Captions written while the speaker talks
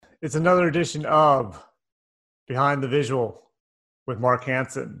It's another edition of Behind the Visual with Mark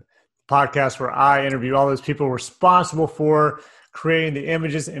Hansen, podcast where I interview all those people responsible for creating the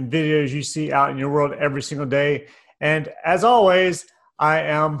images and videos you see out in your world every single day. And as always, I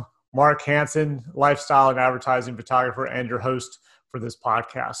am Mark Hansen, lifestyle and advertising photographer and your host for this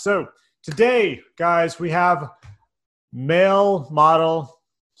podcast. So today, guys, we have male model,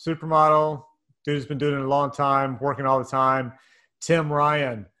 supermodel, dude who's been doing it a long time, working all the time, Tim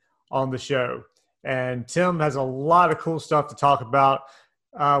Ryan on the show. And Tim has a lot of cool stuff to talk about.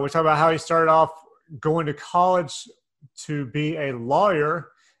 We talk about how he started off going to college to be a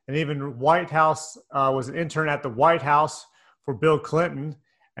lawyer, and even White House was an intern at the White House for Bill Clinton,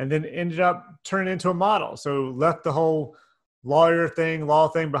 and then ended up turning into a model. So left the whole law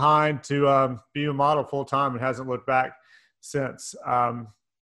thing behind to be a model full time, and hasn't looked back since.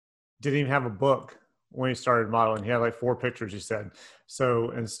 Didn't even have a book when he started modeling. He had like 4 pictures, he said.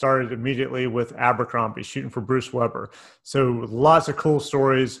 So, and started immediately with Abercrombie, shooting for Bruce Weber. So lots of cool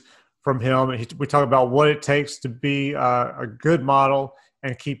stories from him. We talk about what it takes to be a good model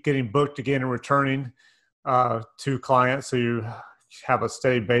and keep getting booked again and returning to clients. So you have a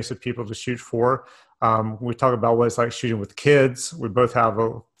steady base of people to shoot for. We talk about what it's like shooting with kids. We both have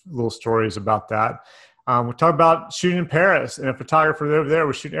little stories about that. We talk about shooting in Paris, and a photographer over there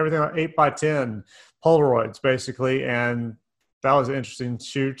was shooting everything on 8x10 polaroids, basically, and that was an interesting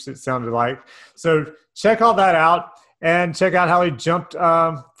shoot, it sounded like. So check all that out, and check out how he jumped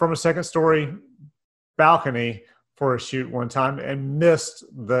from a second-story balcony for a shoot one time and missed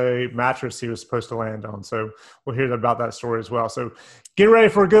the mattress he was supposed to land on. So we'll hear about that story as well. So get ready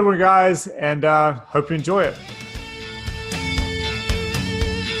for a good one, guys, and hope you enjoy it.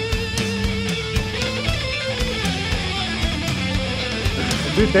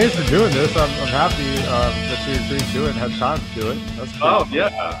 Dude, thanks for doing this. I'm happy that you agreed to do it and had time to do it. That's cool. Oh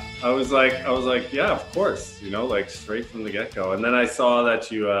yeah, I was like, yeah, of course, like straight from the get-go. And then I saw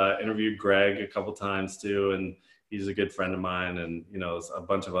that you interviewed Greg a couple times too, and he's a good friend of mine, and a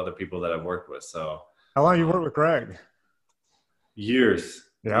bunch of other people that I've worked with. So how long you worked with Greg? Years.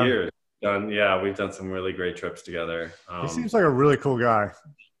 We've done some really great trips together. He seems like a really cool guy.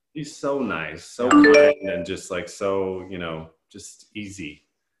 He's so nice, so kind, and just like so, just easy,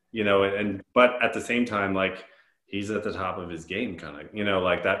 but at the same time, like, he's at the top of his game, kind of,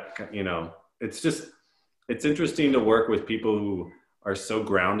 like that, it's interesting to work with people who are so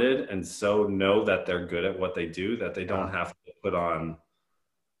grounded and so know that they're good at what they do, that they don't have to put on,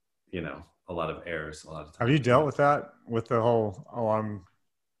 a lot of airs a lot of times. Have you dealt with that, with the whole, I'm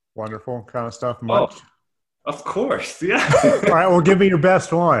wonderful kind of stuff much? Oh, of course, yeah. All right, well, give me your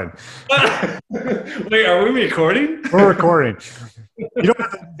best one. Wait, are we recording? We're recording. You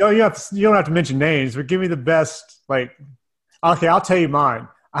don't have to mention names, but give me the best. Like, okay, I'll tell you mine.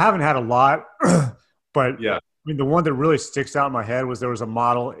 I haven't had a lot, but yeah. I mean, the one that really sticks out in my head was there was a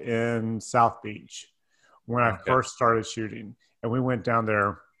model in South Beach when I first started shooting, and we went down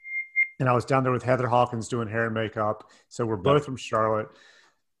there, and I was down there with Heather Hawkins doing hair and makeup. So we're both from Charlotte.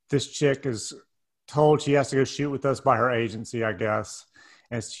 This chick is told she has to go shoot with us by her agency, I guess.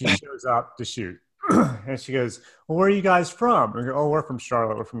 And she shows up to shoot. And she goes, well, where are you guys from? And we go, oh, we're from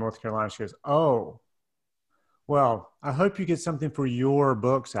Charlotte. We're from North Carolina. She goes, oh, well, I hope you get something for your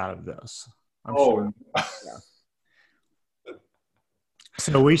books out of this. I'm sure. Yeah.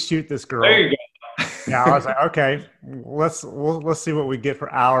 So we shoot this girl. There you go. Yeah, I was like, okay, let's see what we get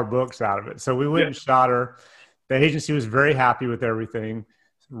for our books out of it. So we went and shot her. The agency was very happy with everything.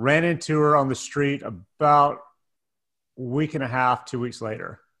 Ran into her on the street about a week and a half, 2 weeks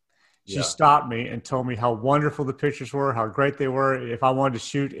later. She stopped me and told me how wonderful the pictures were, how great they were. If I wanted to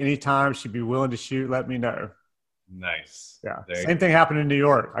shoot anytime, she'd be willing to shoot, let me know. Nice. Yeah. Same thing happened in New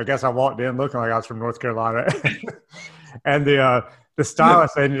York. I guess I walked in looking like I was from North Carolina. And the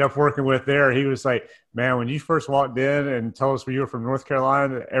stylist I ended up working with there, he was like, man, when you first walked in and told us you were from North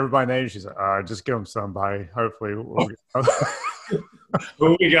Carolina, everybody named you. She's like, just give them somebody. Hopefully we'll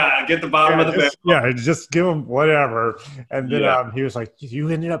Who we got? Get the bottom of the bed. Yeah, just give them whatever. And then he was like, you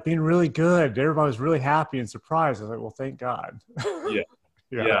ended up being really good. Everybody was really happy and surprised. I was like, well, thank God.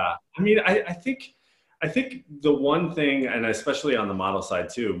 Yeah. I mean, I think the one thing, and especially on the model side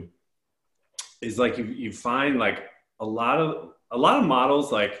too, is like you find like a lot of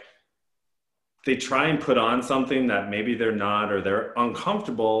models, like, they try and put on something that maybe they're not, or they're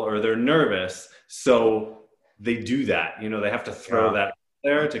uncomfortable, or they're nervous. So they do that, they have to throw that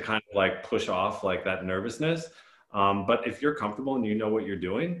there to kind of like push off like that nervousness. But if you're comfortable and you know what you're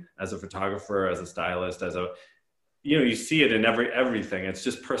doing as a photographer, as a stylist, you see it in everything. It's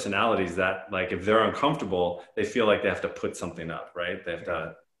just personalities that, like, if they're uncomfortable, they feel like they have to put something up, right? They have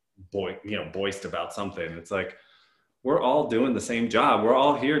to boist about something. It's like, we're all doing the same job. We're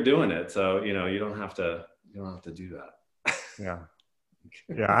all here doing it. So, you don't have to do that. Yeah.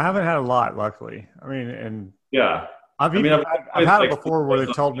 Yeah. I haven't had a lot, luckily. I mean, and yeah, I've I mean, I've had it before where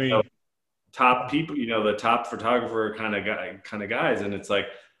they told me top people, the top photographer kind of guys. And it's like,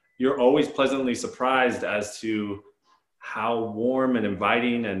 you're always pleasantly surprised as to how warm and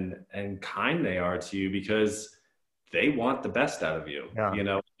inviting and kind they are to you, because they want the best out of you.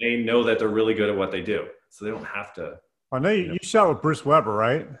 Yeah. They know that they're really good at what they do. So they don't have to. I know you shot with Bruce Weber,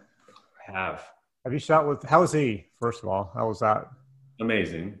 right? I have. Have you shot with, how was he, first of all? How was that?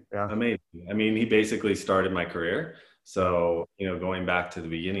 Amazing. Yeah. Amazing. I mean, he basically started my career. So, going back to the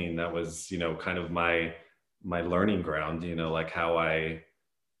beginning, that was, kind of my learning ground, like how I.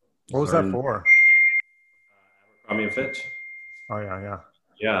 What was that for? Abercrombie and Fitch. Oh, yeah, yeah.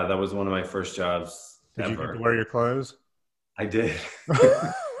 Yeah, that was one of my first jobs Did ever. you get to wear your clothes? I did.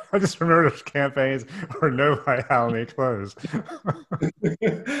 I just remember those campaigns where nobody had any clothes.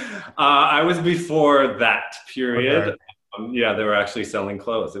 I was before that period. Okay. Yeah, they were actually selling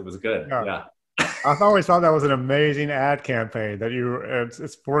clothes. It was good. Yeah. I always thought that was an amazing ad campaign that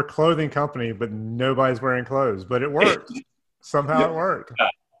it's for a clothing company, but nobody's wearing clothes, but it worked. Somehow it worked.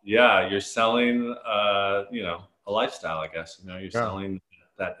 Yeah. You're selling, a lifestyle, I guess, you're selling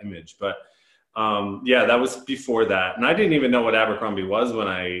that image, but that was before that. And I didn't even know what Abercrombie was when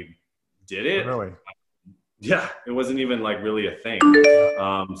I did it. Really? Yeah. It wasn't even like really a thing.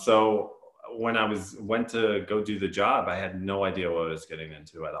 So when I went to go do the job, I had no idea what I was getting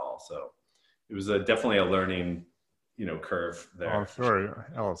into at all. So it was definitely a learning, curve there. Oh, I'm sure.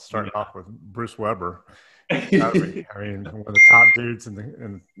 I'll start off with Bruce Weber. I mean, one of the top dudes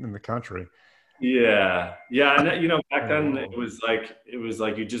in the country. Yeah. And back then it was like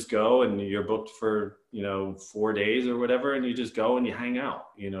you just go and you're booked for 4 days or whatever, and you just go and you hang out.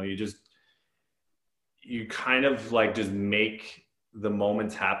 You kind of like just make the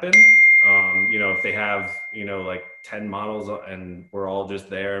moments happen. If they have like 10 models and we're all just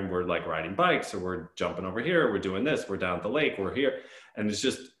there and we're like riding bikes, or we're jumping over here, we're doing this, we're down at the lake, we're here, and it's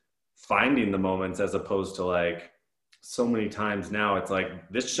just finding the moments, as opposed to like so many times now it's like,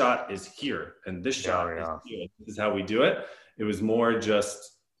 this shot is here and this shot is here. This is how we do it. It was more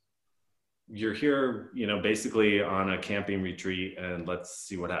just, you're here, basically on a camping retreat, and let's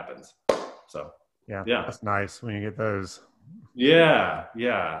see what happens. So yeah, that's nice when you get those. Yeah.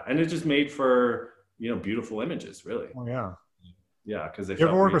 And it just made for, beautiful images, really. Oh, yeah. Yeah, because you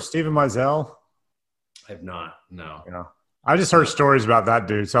ever work with Steven Meisel? I have not, no. I just heard stories about that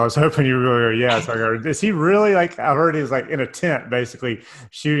dude, so I was hoping you were going to go, yes. Is he really, like, I heard he's like in a tent basically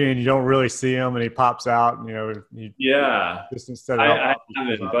shooting, and you don't really see him, and he pops out, just instead of I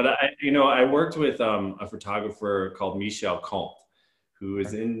haven't, but I worked with a photographer called Michel Comte, who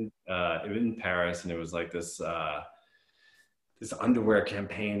is in Paris, and it was like this underwear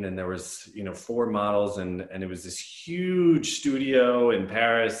campaign, and there was 4 models, and it was this huge studio in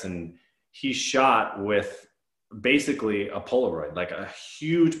Paris, and he shot with basically a Polaroid, like a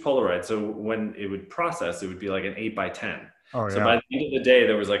huge Polaroid. So when it would process, it would be like an 8x10. Oh, so by the end of the day,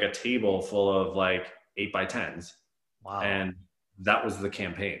 there was like a table full of like 8x10s. Wow. And that was the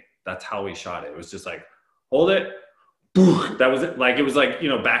campaign. That's how we shot it. It was just like, hold it. That was it. Like, it was like,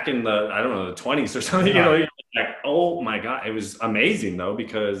 back in the, I don't know, the 20s or something, like, oh my God. It was amazing though,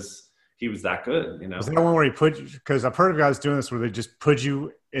 because he was that good, Was that one where he because I've heard of guys doing this where they just put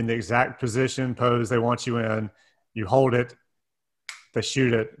you in the exact position, pose they want you in, you hold it, they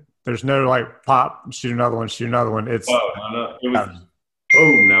shoot it. There's no like pop, shoot another one, shoot another one. It's no. It was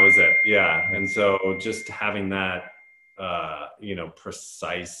boom, that was it. Yeah. And so just having that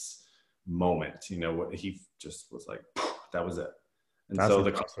precise moment, what he just was like, that was it. And that's so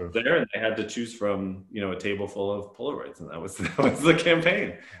the couple was there, and they had to choose from a table full of Polaroids, and that was the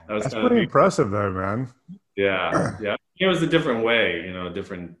campaign. That's pretty impressive, though, man. Yeah. It was a different way, a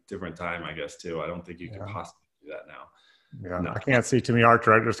different time, I guess, too. I don't think you could possibly do that now. Yeah, no. I can't see too many art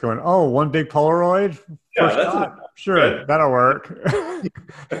directors going, "Oh, one big Polaroid." Sure, that'll work.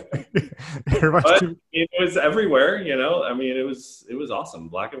 It was everywhere, I mean, it was awesome,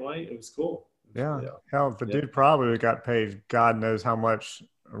 black and white. It was cool. Yeah. Hell, the dude probably got paid God knows how much,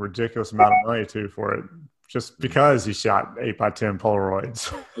 a ridiculous amount of money too for it, just because he shot 8x10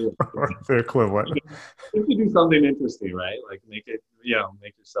 Polaroids or the equivalent. You could do something interesting, right? Like make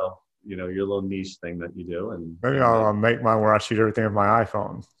yourself, your little niche thing that you do. And maybe I'll make mine where I shoot everything with my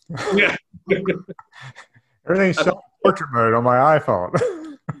iPhone. Yeah. Everything's self-portrait mode on my iPhone.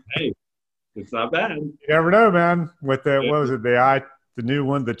 Hey, it's not bad. You never know, man. With the, what was it, the new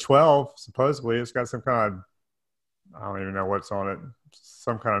one, the 12, supposedly it's got some kind of, I don't even know what's on it,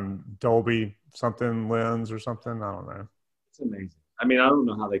 some kind of Dolby something lens or something. I don't know. It's amazing. I mean, I don't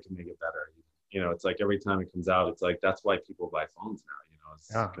know how they can make it better. You know, it's like every time it comes out, it's like that's why people buy phones now. You know, it's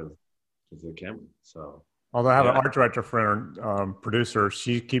because of the camera. So, although I have an art director friend, producer,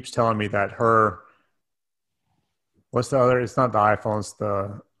 she keeps telling me that what's the other? It's not the iPhone, it's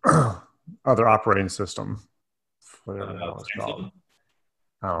the other operating system. Whatever that was called.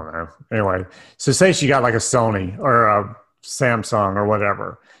 I don't know. Anyway, so say she got like a Sony or a Samsung or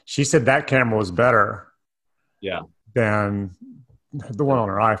whatever. She said that camera was better than the one on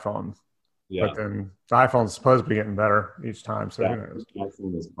her iPhone. Yeah. But then the iPhone's supposed to be getting better each time. So who knows? My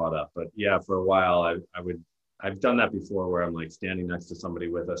phone is caught up. But yeah, for a while I've done that before where I'm like standing next to somebody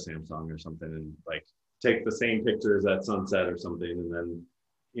with a Samsung or something and like take the same pictures at sunset or something, and then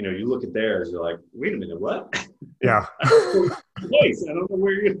you know, you look at theirs, you're like, wait a minute, what? Yeah. Nice. I don't know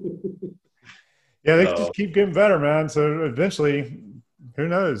where you. Yeah, they just keep getting better, man. So eventually, who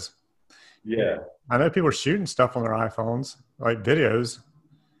knows? Yeah. I know people are shooting stuff on their iPhones, like videos.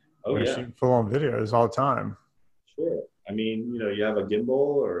 Oh, yeah. Shooting full-on videos all the time. Sure. I mean, you know, you have a gimbal,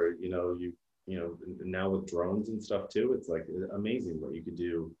 or you know, now with drones and stuff too, it's like amazing what you could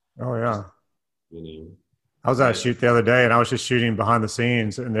do. Oh yeah. You know. I was at a shoot the other day, and I was just shooting behind the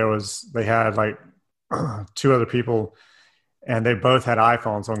scenes, and they had like two other people, and they both had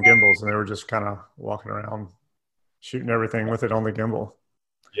iPhones on gimbals, and they were just kind of walking around shooting everything with it on the gimbal.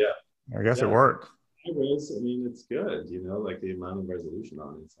 Yeah. I guess it worked. I mean, it's good, you know, like the amount of resolution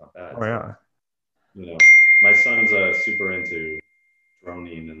on it's not bad. Oh yeah. You know, my son's super into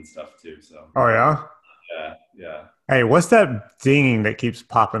droning and stuff too, so. Oh yeah? Yeah. Hey, what's that dinging that keeps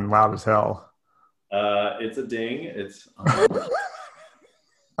popping loud as hell? It's a ding. It's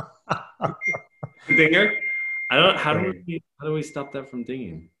dinger. I don't. How do we stop that from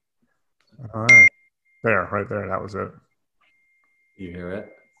dinging? All right, right there. That was it. You hear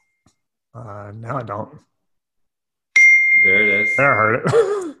it? No, I don't. There it is. There, I heard it.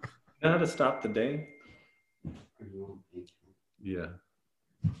 You know how to stop the ding? Yeah.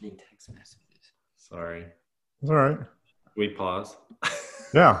 Text messages. Sorry. It's all right. We pause.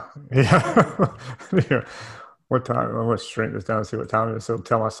 Yeah. What time? I'm going to shrink this down and see what time it is. So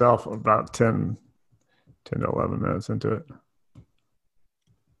tell myself about 10 to 11 minutes into it.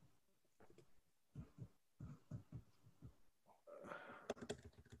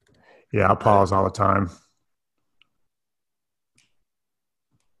 Yeah, I pause all the time.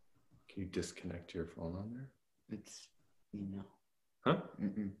 Can you disconnect your phone on there? It's, you know. Huh?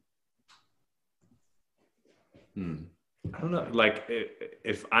 Mm-mm. I don't know. Like,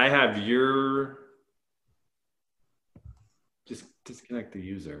 if I have your, just disconnect the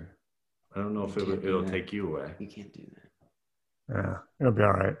user. I don't know if it'll take you away. You can't do that. Yeah, it'll be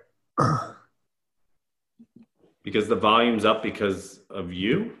all right. Because the volume's up because of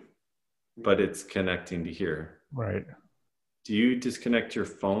you, but it's connecting to here. Right. Do you disconnect your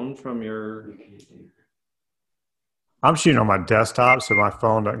phone from your? I'm shooting on my desktop, so my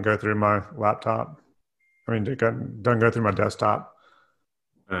phone doesn't go through my laptop. I mean, it doesn't go through my desktop.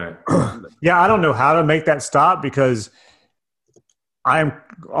 All right. Yeah, I don't know how to make that stop because I am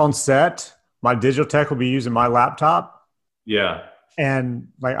on set. My digital tech will be using my laptop. Yeah. And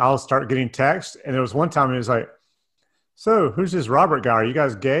like I'll start getting text. And there was one time it was like, so who's this Robert guy? Are you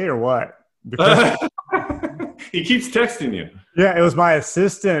guys gay or what? Because he keeps texting you. Yeah, it was my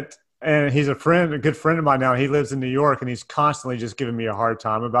assistant. And he's a good friend of mine now. He lives in New York, and he's constantly just giving me a hard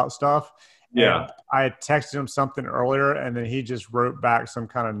time about stuff. Yeah. And I had texted him something earlier, and then he just wrote back some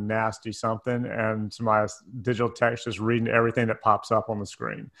kind of nasty something. And to my digital text, just reading everything that pops up on the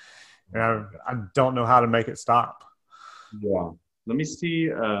screen. And I don't know how to make it stop. Yeah. Let me see,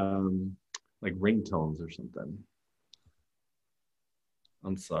 like ringtones or something.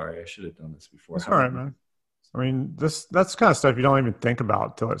 I'm sorry. I should have done this before. That's all right, man. I mean, that's kind of stuff you don't even think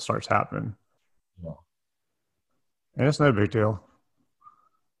about till it starts happening. Yeah. And it's no big deal.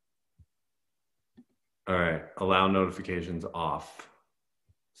 All right. Allow notifications off.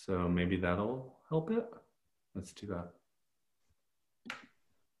 So maybe that'll help it. Let's do that.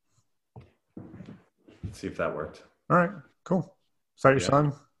 Let's see if that worked. All right. Cool. Is that your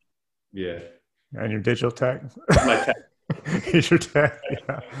son? Yeah. And your digital tech? My tech. Your tech,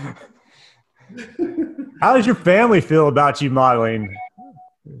 yeah. How does your family feel about you modeling?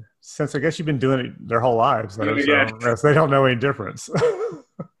 Since I guess you've been doing it their whole lives, so they don't know any difference.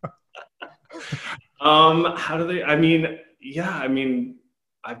 How do they? I mean,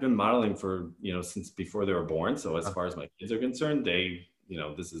 I've been modeling for since before they were born. So as far as my kids are concerned,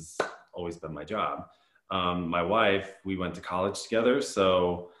 this has always been my job. My wife, we went to college together,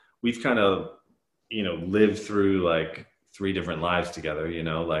 so we've kind of lived through like 3 different lives together,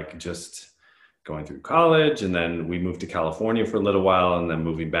 like just going through college, and then we moved to California for a little while, and then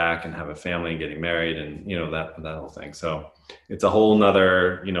moving back and have a family and getting married, and that whole thing. So it's a whole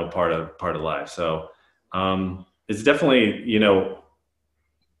nother part of life. So it's definitely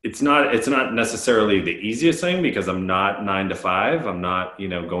it's not necessarily the easiest thing, because I'm not 9 to 5. I'm not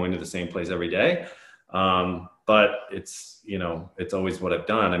going to the same place every day. But it's always what I've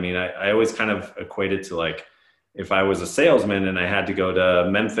done. I mean, I always kind of equate it to like, if I was a salesman and I had to go to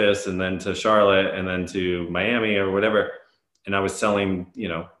Memphis and then to Charlotte and then to Miami or whatever, and I was selling,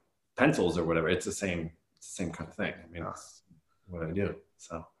 pencils or whatever, it's the same kind of thing. I mean, that's what I do.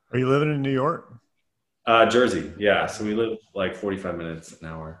 So. Are you living in New York? Jersey. Yeah. So we live like 45 minutes, an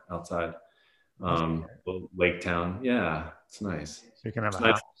hour outside, Lake Town. Yeah. It's nice. So you can have it's a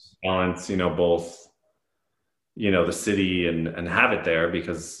nice house. balance, both, the city and have it there,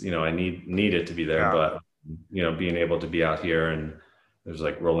 because, I need it to be there, but being able to be out here, and there's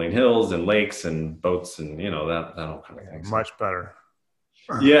like rolling hills and lakes and boats and, that all kind of thing. Much better.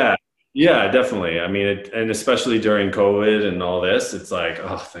 Yeah. Yeah, definitely. I mean, and especially during COVID and all this, it's like,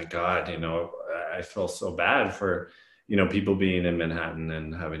 oh, thank God, I feel so bad for, people being in Manhattan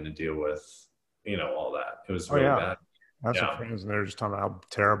and having to deal with, all that. It was really bad. That's some friends, and they were just talking about how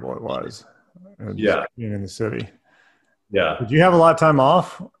terrible it was. Yeah. Being in the city. Yeah. Did you have a lot of time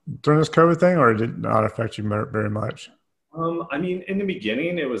off during this COVID thing, or did it not affect you very much? I mean, in the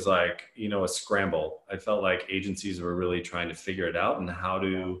beginning, it was like, a scramble. I felt like agencies were really trying to figure it out and how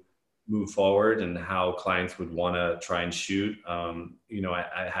to move forward and how clients would want to try and shoot.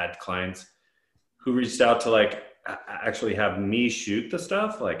 I had clients who reached out to like actually have me shoot the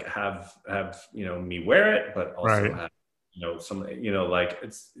stuff, like have me wear it, but also have, some, like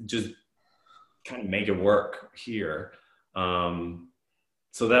it's just kind of make it work here.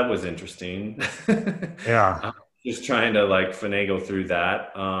 So that was interesting. Yeah. Just trying to like finagle through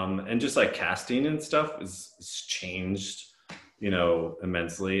that. And just like casting and stuff is changed,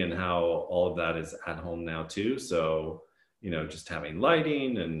 immensely, and how all of that is at home now too. So, just having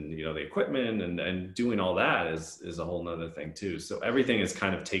lighting and, the equipment and doing all that is a whole nother thing too. So everything is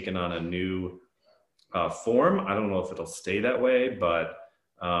kind of taken on a new form. I don't know if it'll stay that way, but,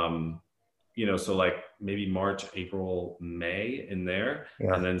 so like maybe March, April, May in there.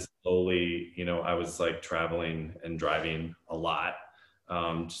 Yeah. And then slowly, I was like traveling and driving a lot,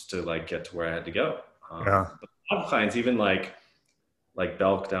 just to like get to where I had to go. But a lot of clients, even like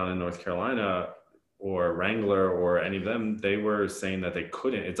Belk down in North Carolina or Wrangler or any of them, they were saying that they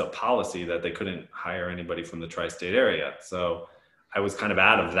couldn't, it's a policy that they couldn't hire anybody from the tri-state area. So I was kind of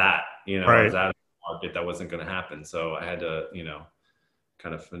out of that, I was out of the market. That wasn't going to happen. So I had to,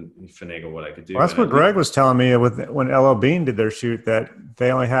 kind of finagle what I could do. Well, that's what Greg was telling me when LL Bean did their shoot, that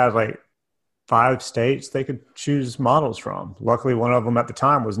they only had like 5 states they could choose models from. Luckily, one of them at the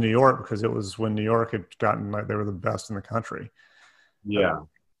time was New York, because it was when New York had gotten like they were the best in the country. Yeah.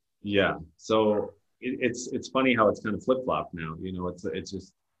 Yeah. So it's funny how it's kind of flip-flopped now, it's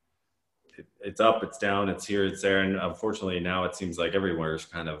just, it's up, it's down, it's here, it's there. And unfortunately now it seems like everywhere is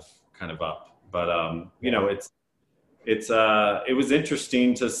kind of up, but it was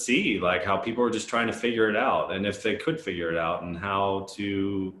interesting to see like how people were just trying to figure it out, and if they could figure it out and how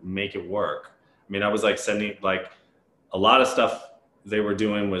to make it work. I mean, I was like sending like a lot of stuff they were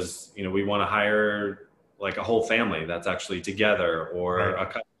doing was, we want to hire like a whole family that's actually together, or a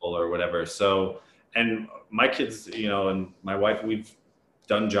couple or whatever. So, and my kids, and my wife, we've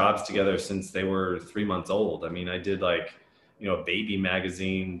done jobs together since they were 3 months old. I mean, I did like, a baby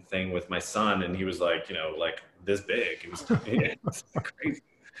magazine thing with my son, and he was like, like this big. It was, it's crazy,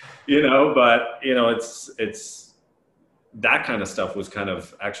 but it's that kind of stuff was kind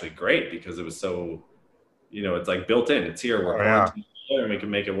of actually great, because it was so, it's like built in, it's here, we're and we can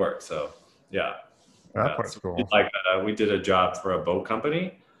make it work. So yeah. That part's cool. We did a job for a boat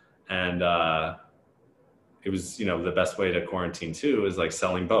company, and it was, the best way to quarantine too is like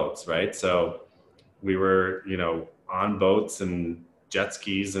selling boats, right? So we were, on boats and jet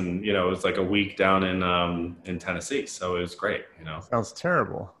skis, and it was like a week down in Tennessee, so it was great. Sounds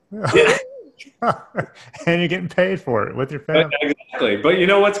terrible. Yeah. And you're getting paid for it with your family. Exactly.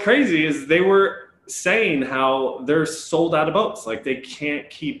 But what's crazy is they were saying how they're sold out of boats, like they can't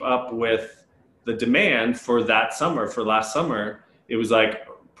keep up with the demand for that summer. For last summer, it was like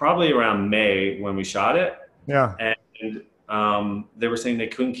probably around May when we shot it. Yeah. And they were saying they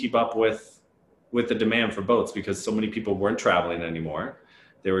couldn't keep up with the demand for boats, because so many people weren't traveling anymore.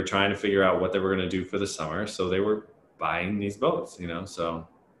 They were trying to figure out what they were going to do for the summer, so they were buying these boats, so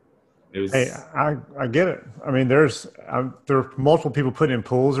it was. Hey, I get it. I mean, there are multiple people putting in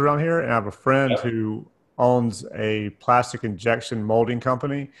pools around here, and I have a friend who owns a plastic injection molding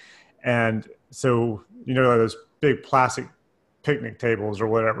company. And so, you know, those big plastic picnic tables or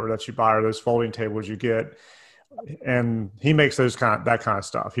whatever that you buy, or those folding tables you get. And he makes that kind of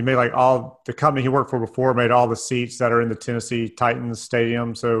stuff. He made like all the company he worked for before made all the seats that are in the Tennessee Titans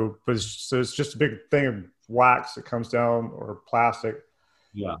stadium. So it's just a big thing of wax that comes down, or plastic.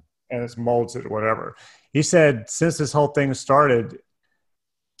 Yeah. And it molds it or whatever. He said since this whole thing started,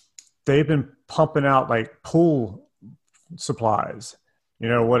 they've been pumping out like pool supplies, you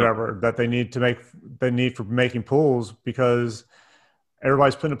know, whatever that they need for making pools, because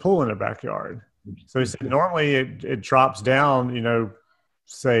everybody's putting a pool in their backyard. So he said normally it drops down, you know,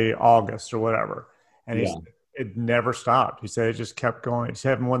 say August or whatever. And he said it never stopped. He said it just kept going. He's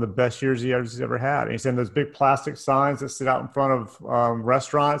having one of the best years he's ever had. And he said those big plastic signs that sit out in front of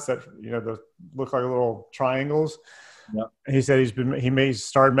restaurants that, you know, look like little triangles. Yeah. He said he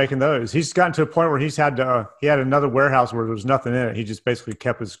started making those. He's gotten to a point where he had another warehouse where there was nothing in it. He just basically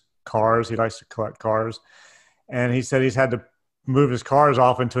kept his cars. He likes to collect cars. And he said he's had to move his cars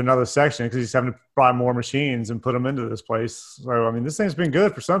off into another section because he's having to buy more machines and put them into this place. So, I mean, this thing's been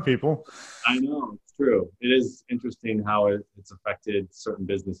good for some people. I know, it's true. It is interesting how it's affected certain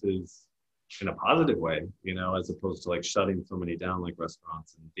businesses in a positive way, you know, as opposed to like shutting so many down, like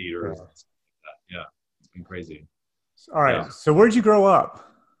restaurants and theaters and stuff like that. Yeah, it's been crazy. All right. Yeah. So where'd you grow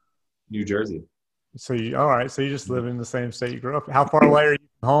up? New Jersey. So all right. So you just live in the same state you grew up. How far away are you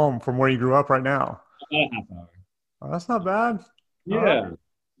home from where you grew up right now? About a half hour. Oh, that's not bad. Yeah.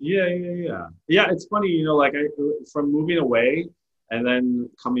 Yeah. Yeah, it's funny, you know, like from moving away and then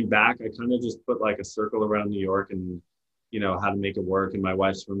coming back, I kind of just put like a circle around New York and, you know, how to make it work. And my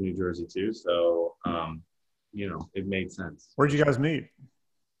wife's from New Jersey too. So, you know, it made sense. Where'd you guys meet?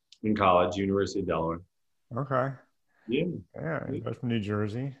 In college, University of Delaware. Okay. Yeah. Yeah. You guys from New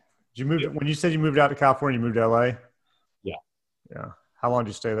Jersey. Did you move, when you said you moved out to California, you moved to LA? Yeah. Yeah. How long did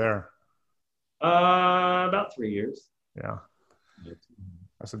you stay there? About 3 years. Yeah.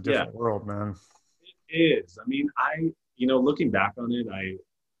 That's a different world, man. It is. I mean, you know, looking back on it,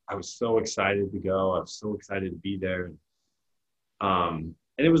 I was so excited to go. I was so excited to be there. And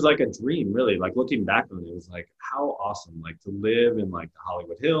it was like a dream, really. Like looking back on it, it was like, how awesome, like to live in like the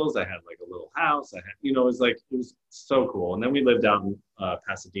Hollywood Hills. I had like a little house. I had, you know, it was so cool. And then we lived out in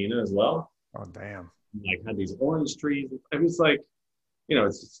Pasadena as well. Oh, damn. Like had these orange trees. It was like, you know,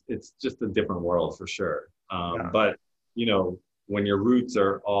 it's just a different world for sure. But, you know, when your roots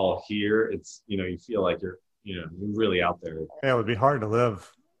are all here, it's, you know, you feel like you're really out there. Yeah, it would be hard to live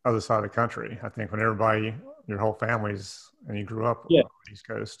other side of the country, I think, when your whole family's, and you grew up on the East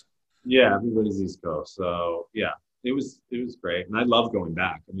Coast. Yeah, everybody's East Coast. So, yeah, it was great. And I love going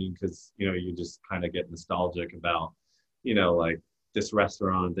back. I mean, because, you know, you just kind of get nostalgic about, you know, like this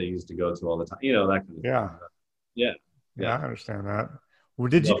restaurant they used to go to all the time, you know, that kind of thing. Yeah. Yeah, I understand that.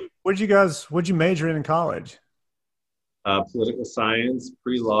 What'd you major in college? Political science,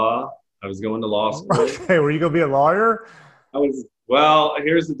 pre-law. I was going to law school. Okay, were you going to be a lawyer? Well,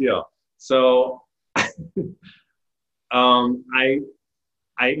 here's the deal. So I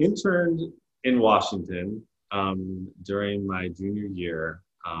interned in Washington during my junior year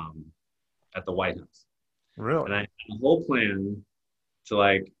at the White House. Really? And I had a whole plan to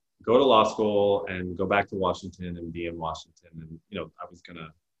like go to law school and go back to Washington and be in Washington. And, you know, I was going to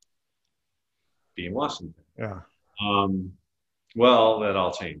be in Washington. Yeah. Well, that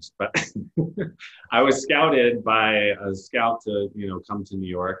all changed, but I was scouted by a scout to, you know, come to New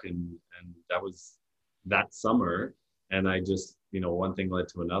York, and that was that summer. And I just, you know, one thing led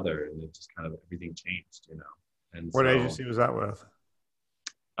to another, and it just kind of everything changed, you know. And what agency was that with?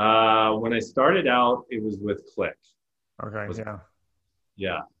 When I started out, it was with Click. Okay.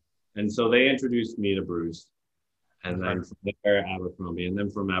 Yeah. And so they introduced me to Bruce, and then from there, Abercrombie, and then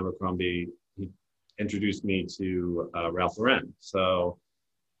from Abercrombie, he introduced me to Ralph Lauren. So,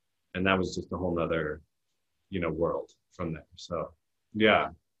 and that was just a whole nother, you know, world from there. So, yeah.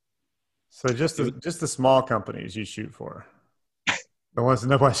 So just the small companies you shoot for, the ones that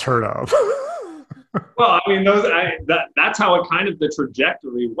nobody's heard of. Well, I mean, that's how it kind of the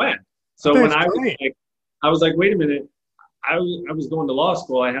trajectory went. So when I was like, wait a minute, I was going to law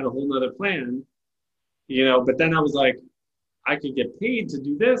school. I had a whole nother plan, you know, but then I was like, I could get paid to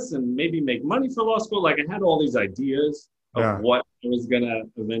do this and maybe make money for law school. Like I had all these ideas of what I was going to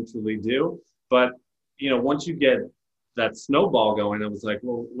eventually do. But, you know, once you get that snowball going, I was like,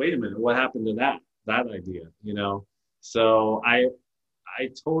 well, wait a minute, what happened to that idea, you know? So I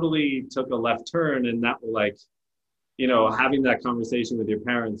totally took a left turn, and that was like, you know, having that conversation with your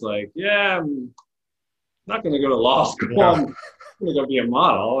parents, like, yeah, I'm not going to go to law school. I'm going to go be a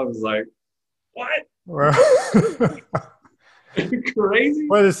model. I was like, what? Well, Crazy.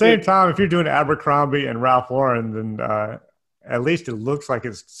 well, at the same time, if you're doing Abercrombie and Ralph Lauren, then at least it looks like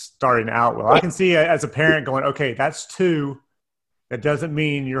it's starting out well. I can see as a parent going, okay, that's two. That doesn't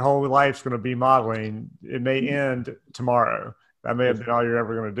mean your whole life's going to be modeling. It may end tomorrow. That may have been all you're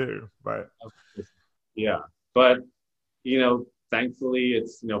ever going to do. But yeah, but thankfully,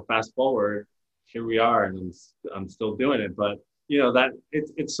 it's fast forward, here we are, and I'm still doing it. But that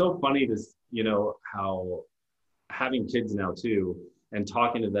it's so funny to how having kids now too, and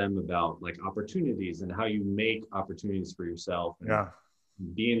talking to them about like opportunities and how you make opportunities for yourself. And yeah,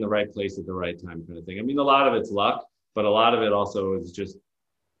 be in the right place at the right time kind of thing. I mean, a lot of it's luck, but a lot of it also is just,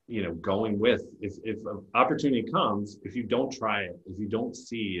 going with, if an opportunity comes, if you don't try it, if you don't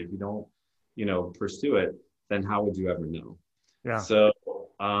see, if you don't, pursue it, then how would you ever know? yeah. So,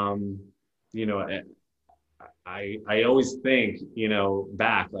 I always think,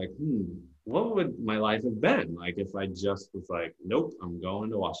 back like, what would my life have been like if I just was like, nope, I'm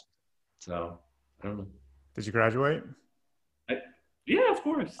going to Washington. So I don't know. Did you graduate? Yeah, of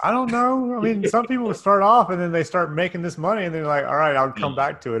course. I don't know. I mean, some people start off and then they start making this money and they're like, all right, I'll come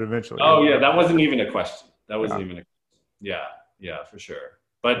back to it eventually. Oh yeah, that wasn't even a question. That wasn't even a question. Yeah, for sure.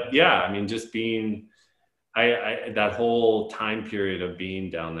 But yeah, I mean, just being, I that whole time period of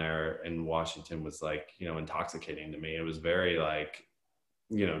being down there in Washington was like, intoxicating to me. It was very like,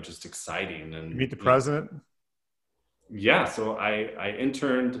 just exciting. And you meet the president? Yeah. So I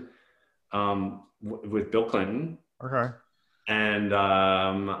interned with Bill Clinton. Okay. And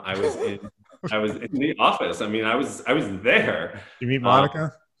I was in the office. I mean, I was there. You meet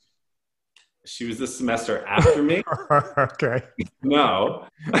Monica? She was the semester after me. Okay. No.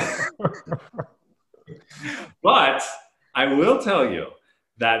 But I will tell you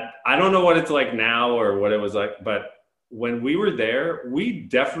that I don't know what it's like now or what it was like, but when we were there, we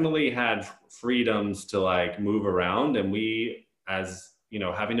definitely had freedoms to like move around, and we, as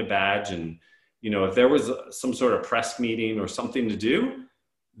having a badge, and if there was some sort of press meeting or something to do,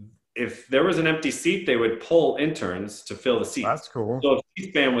 if there was an empty seat, they would pull interns to fill the seat. That's cool. So if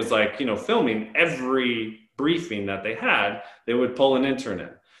C-SPAN was like, filming every briefing that they had, they would pull an intern in.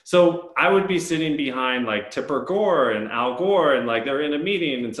 So I would be sitting behind like Tipper Gore and Al Gore, and like they're in a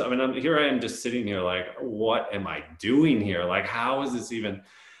meeting, and so here I am just sitting here like, what am I doing here? Like, how is this even?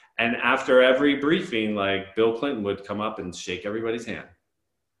 And after every briefing, like Bill Clinton would come up and shake everybody's hand.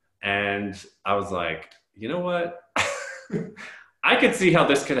 And I was like, you know what? I could see how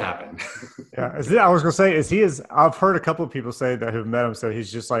this could happen. Yeah. I was going to say, I've heard a couple of people say that who've met him say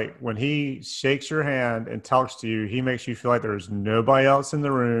he's just like, when he shakes your hand and talks to you, he makes you feel like there's nobody else in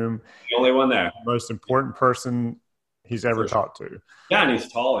the room. The only one there. The most important person he's ever talked to. Yeah. And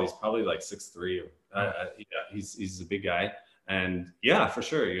he's tall. He's probably like 6'3". Yeah, he's a big guy. And yeah, for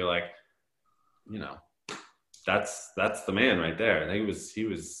sure. You're like, that's the man right there. And he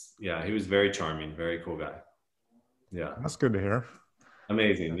was very charming, very cool guy. Yeah. That's good to hear.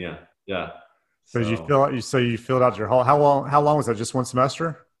 Amazing. Yeah. Yeah. So did you filled out your whole, how long was that? Just one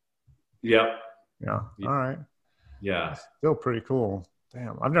semester? Yep. Yeah. All right. Yeah. That's still pretty cool.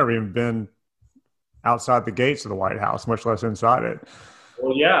 Damn. I've never even been outside the gates of the White House, much less inside it.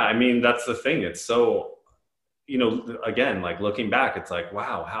 Well, yeah. I mean, that's the thing. It's so, again, like looking back, it's like,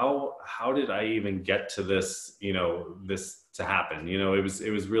 wow, how did I even get to this, this to happen?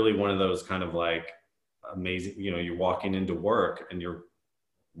 It was really one of those kind of like amazing, you're walking into work and you're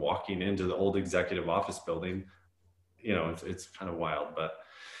walking into the old executive office building, it's kind of wild, but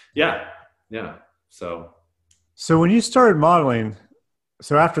yeah. So when you started modeling,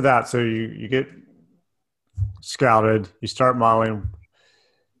 so after that, so you get scouted, you start modeling.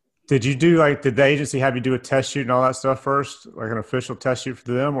 Did the agency have you do a test shoot and all that stuff first, like an official test shoot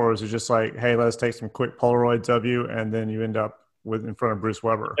for them? Or was it just like, hey, let's take some quick Polaroids of you, and then you end up in front of Bruce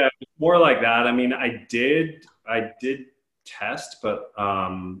Weber? Yeah, more like that. I mean, I did test, but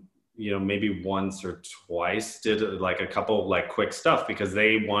maybe once or twice did like a couple like quick stuff because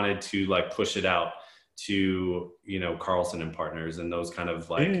they wanted to like push it out to, Carlson and Partners and those kind of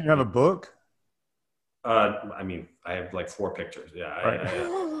like. You didn't have a book? I mean, I have like 4 pictures. Yeah.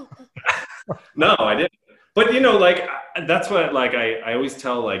 Right. No, I didn't. But like that's what like I always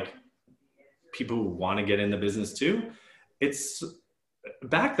tell like people who want to get in the business too. It's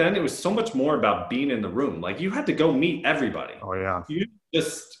back then it was so much more about being in the room. Like you had to go meet everybody. Oh yeah. You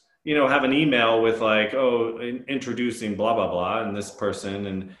just have an email with like, introducing blah blah blah and this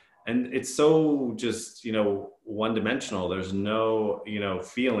person and it's so just one dimensional. There's no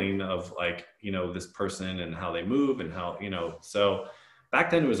feeling of like this person and how they move and how so back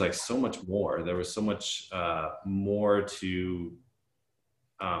then it was like so much more. There was so much more to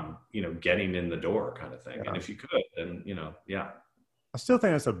getting in the door kind of thing. Yeah. And if you could, then, yeah. I still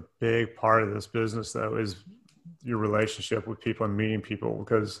think that's a big part of this business, though, is your relationship with people and meeting people.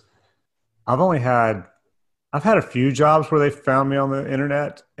 Because I've had a few jobs where they found me on the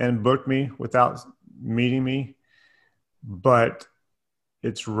internet and booked me without meeting me, but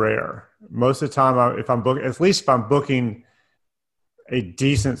it's rare. Most of the time, if I'm booking a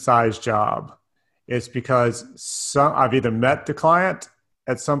decent sized job, it's because I've either met the client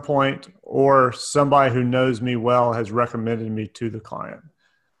at some point or somebody who knows me well has recommended me to the client.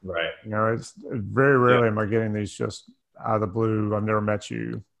 Right. It's very rarely am I getting these just out of the blue, I've never met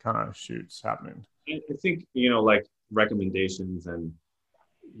you kind of shoots happening. I think, like recommendations and,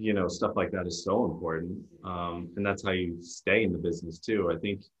 stuff like that is so important. And that's how you stay in the business too. I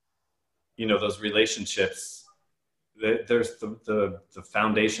think, those relationships, there's the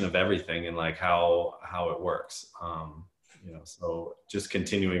foundation of everything and like how it works. So just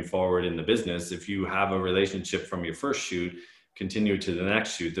continuing forward in the business, if you have a relationship from your first shoot, continue to the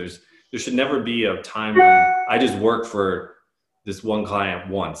next shoot. There should never be a time when I just worked for this one client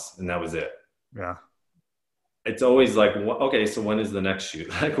once and that was it. Yeah. It's always like, okay, so when is the next shoot?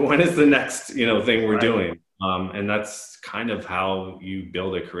 Like, when is the next, thing we're doing? And that's kind of how you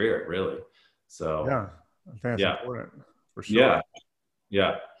build a career, really. So yeah, I think that's important for sure. Yeah.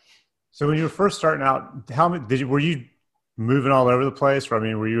 Yeah. So when you were first starting out, were you moving all over the place? Or, I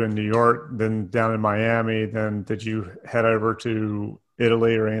mean, were you in New York, then down in Miami, then did you head over to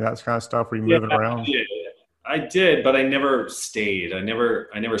Italy or any of that kind of stuff? Were you moving around? I did, but I never stayed. I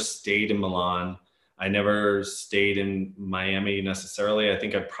never stayed in Milan. I never stayed in Miami necessarily. I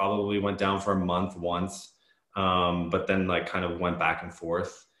think I probably went down for a month once, but then like kind of went back and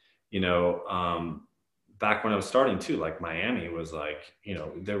forth. Back when I was starting too, like Miami was like,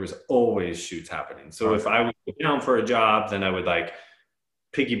 there was always shoots happening. So if I would go down for a job, then I would like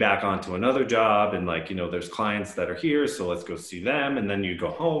piggyback onto another job and like, there's clients that are here, so let's go see them. And then you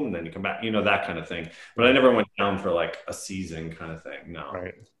go home and then you come back, that kind of thing. But I never went down for like a season kind of thing. No.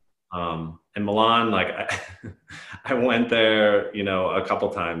 Right. And Milan, like I went there, a couple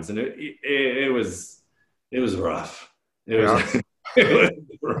times and it was rough. It was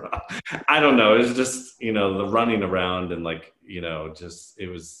I don't know. It was just, the running around and like, just, it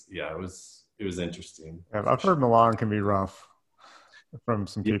was interesting. Yeah, I've heard Milan can be rough from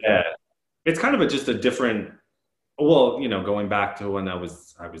some people. Yeah. It's kind of just a different, well, going back to when I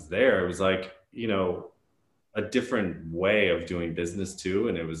was there, it was like, a different way of doing business too.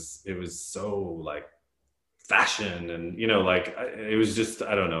 And it was so like fashion and, like it was just,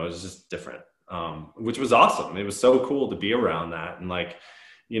 I don't know, it was just different. Which was awesome. It was so cool to be around that. And like,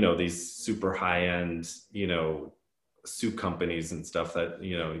 these super high end, suit companies and stuff that,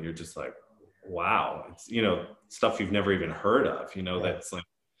 you're just like, wow, it's, stuff you've never even heard of, that's like,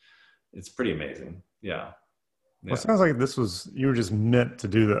 it's pretty amazing. Yeah. Well, it sounds like you were just meant to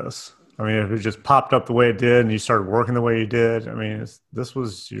do this. I mean, if it just popped up the way it did and you started working the way you did, I mean, this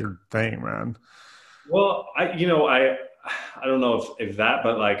was your thing, man. Well, I don't know if that,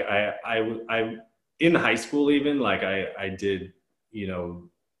 but like I in high school, even like I did,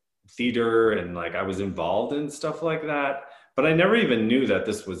 theater and like I was involved in stuff like that, but I never even knew that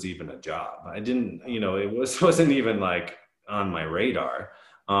this was even a job. I didn't, it wasn't even like on my radar.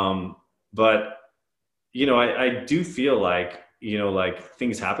 But, I do feel like, like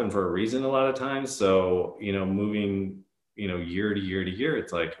things happen for a reason a lot of times. So, moving, year to year to year,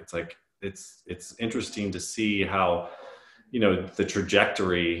 it's interesting to see how, the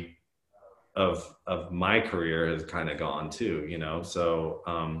trajectory of my career has kind of gone too,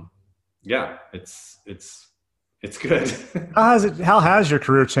 so yeah, it's good. How has your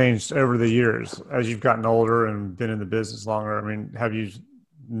career changed over the years as you've gotten older and been in the business longer? I mean, have you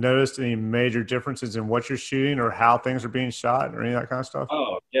noticed any major differences in what you're shooting or how things are being shot or any of that kind of stuff?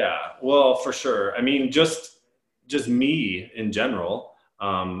 Oh yeah, well, for sure. I mean, just me in general,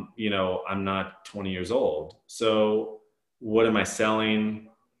 I'm not 20 years old. So what am I selling?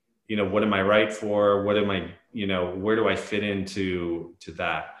 What am I right for? What am I, where do I fit into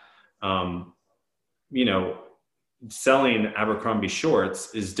that? Selling Abercrombie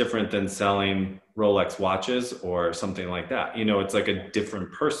shorts is different than selling Rolex watches or something like that. It's like a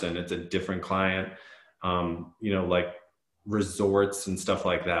different person. It's a different client, like resorts and stuff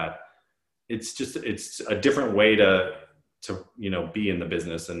like that. It's a different way to be in the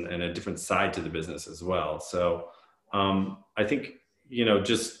business and a different side to the business as well. So I think,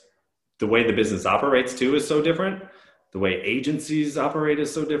 just the way the business operates too is so different. The way agencies operate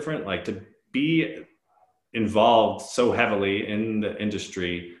is so different. Like to be involved so heavily in the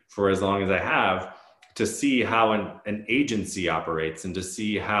industry for as long as I have, to see how an agency operates and to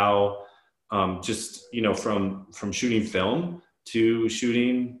see how just, you know, from shooting film to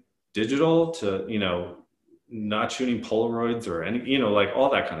shooting digital to, you know, not shooting Polaroids or any, you know, like all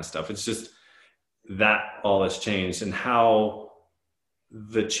that kind of stuff. It's just that all has changed, and how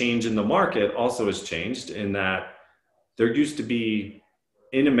the change in the market also has changed in that there used to be,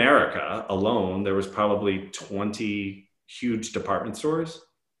 in America alone, there was probably 20 huge department stores.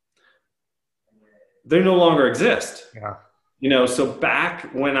 They no longer exist. Yeah. You know, so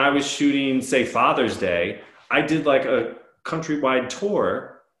back when I was shooting, say, Father's Day, I did like a countrywide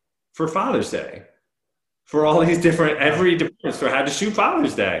tour for Father's Day for all these different, every department store had to shoot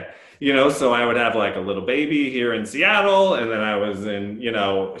Father's Day, you know, so I would have like a little baby here in Seattle, and then I was in, you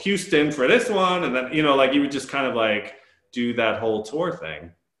know, Houston for this one. And then, you know, like you would just kind of like do that whole tour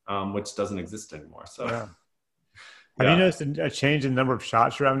thing, which doesn't exist anymore. So, yeah. Have you noticed a change in the number of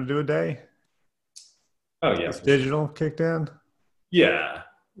shots you're having to do a day? Oh yeah. It's digital kicked in. Yeah.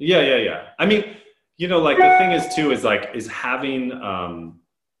 I mean, you know, like the thing is too, is like, is having,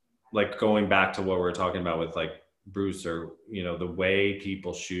 like going back to what we were talking about with like Bruce, or, you know, the way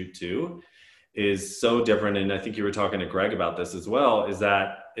people shoot too is so different. And I think you were talking to Greg about this as well, is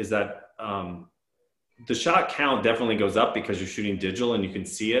that the shot count definitely goes up because you're shooting digital and you can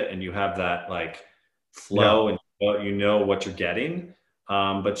see it and you have that like flow, and you know what you're getting.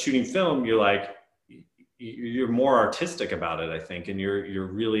 But shooting film, you're like, you're more artistic about it, I think. And you're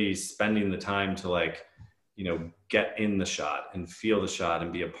really spending the time to like, you know, get in the shot and feel the shot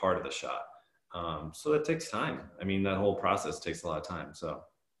and be a part of the shot. So that takes time. I mean, that whole process takes a lot of time. So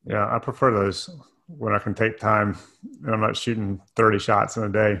yeah, I prefer those when I can take time and I'm not shooting 30 shots in a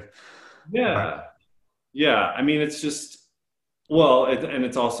day. yeah. Yeah. I mean, it's just, well, and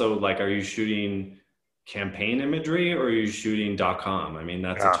it's also like, are you shooting campaign imagery or are you shooting .com? I mean,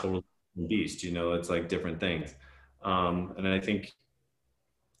 that's a total beast, you know, it's like different things. And I think,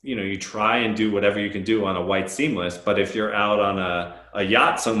 you know, you try and do whatever you can do on a white seamless, but if you're out on a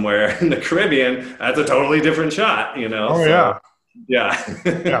yacht somewhere in the Caribbean, that's a totally different shot, you know? Oh, so,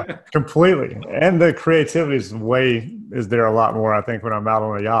 yeah, completely. And the creativity is there a lot more, I think, when I'm out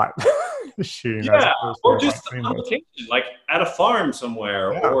on a yacht shooting. Yeah, or just on vacation, like at a farm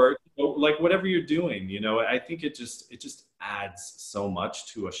somewhere, or you know, like whatever you're doing, you know, I think it just adds so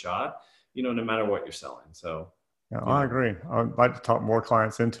much to a shot, you know, no matter what you're selling. So yeah, I agree. I'd like to talk more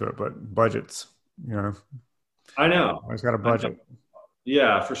clients into it, but budgets, you know. I know. Always got a budget.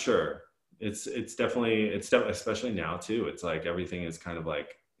 Yeah, for sure. It's definitely, especially now too. It's like everything is kind of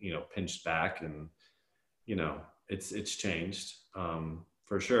like, you know, pinched back, and, you know, it's changed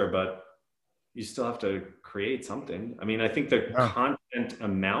for sure. But you still have to create something. I mean, I think the content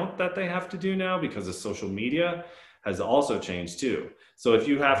amount that they have to do now because of social media has also changed too. So if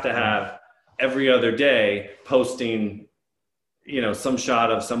you have to have every other day posting, you know, some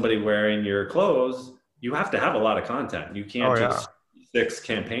shot of somebody wearing your clothes, you have to have a lot of content. You can't just 6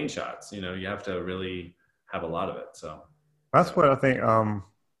 campaign shots, you know, you have to really have a lot of it. So that's what I think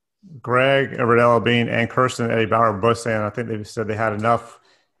Greg, Everett Bean, and Kirsten and Eddie Bauer were both saying. I think they said they had enough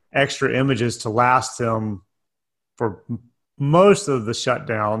extra images to last them for most of the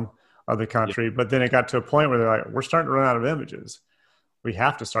shutdown of the country. But then it got to a point where they're like, we're starting to run out of images. We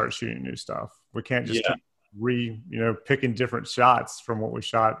have to start shooting new stuff. We can't just keep picking different shots from what we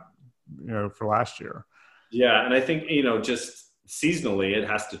shot, you know, for last year. Yeah. And I think, you know, just seasonally it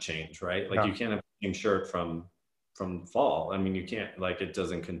has to change, right? Like you can't have the same shirt from fall. I mean, you can't, like, it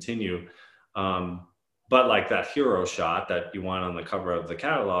doesn't continue. But like that hero shot that you want on the cover of the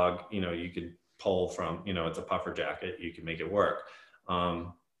catalog, you know, you could pull from, you know, it's a puffer jacket, you can make it work.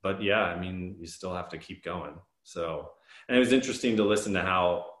 But yeah, I mean, you still have to keep going. So, and it was interesting to listen to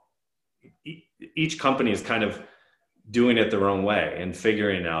how each company is kind of doing it their own way and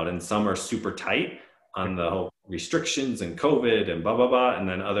figuring out, and some are super tight on the whole restrictions and COVID and blah, blah, blah. And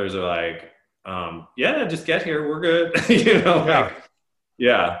then others are like, just get here. We're good. you know,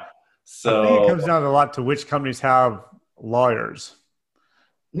 So I think it comes down a lot to which companies have lawyers.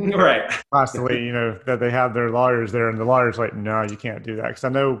 Right. Constantly, you know, that they have their lawyers there, and the lawyer's like, no, you can't do that. Because I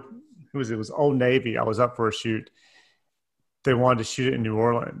know it was Old Navy. I was up for a shoot. They wanted to shoot it in New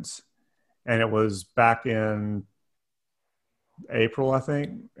Orleans, and it was back in April, I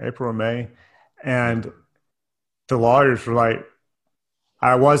think, April or May. And the lawyers were like,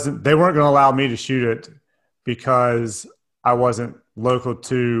 they weren't going to allow me to shoot it because I wasn't local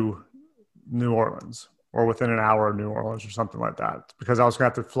to New Orleans or within an hour of New Orleans or something like that, because I was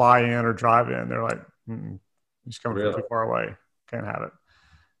going to have to fly in or drive in. They're like, just coming from too far away. Can't have it.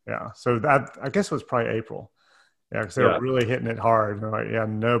 Yeah. So that, I guess it was probably April. Yeah, because they're really hitting it hard. And they're like, yeah,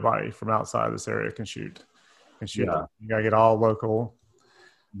 nobody from outside this area can shoot. Yeah. You gotta get all local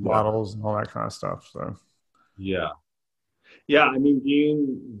Yeah. models and all that kind of stuff. So Yeah. Yeah. I mean,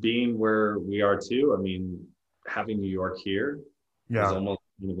 being where we are too, I mean, having New York here is almost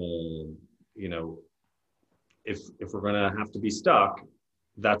kind of a, you know, if we're gonna have to be stuck,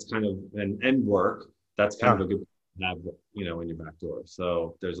 that's kind of and work, that's kind of a good thing to have, you know, in your back door.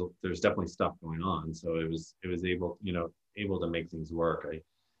 So there's definitely stuff going on. So it was able, you know, able to make things work.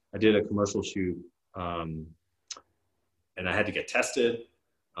 I did a commercial shoot, and I had to get tested,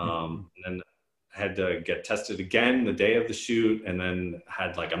 and then I had to get tested again the day of the shoot, and then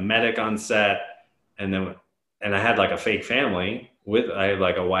had like a medic on set, and I had like a fake family I had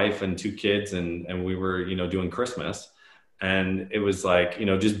like a wife and 2 kids, and we were, you know, doing Christmas. And it was like, you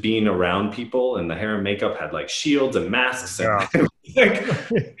know, just being around people, and the hair and makeup had like shields and masks, and like,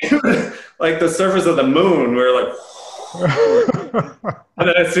 like the surface of the moon. We were like, and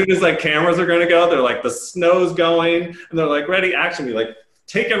then as soon as like cameras are going to go, they're like, the snow's going, and they're like, ready, action. We like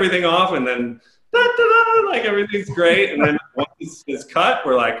take everything off, and then like everything's great. And then once it's cut,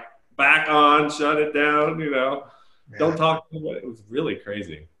 we're like back on, shut it down, you know, don't talk to anybody. It was really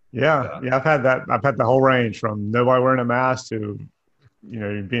crazy. Yeah. I've had that. I've had the whole range from nobody wearing a mask to, you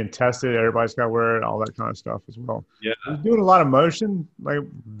know, being tested. Everybody's got to wear it, all that kind of stuff as well. Yeah. You're doing a lot of motion, like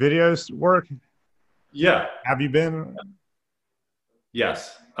videos work. Yeah. Have you been?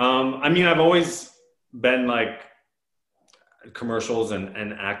 Yes. I mean, I've always been like commercials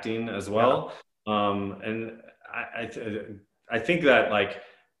and acting as well. And I think that like,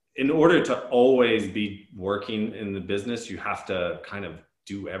 in order to always be working in the business, you have to kind of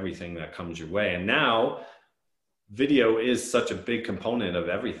do everything that comes your way. And now video is such a big component of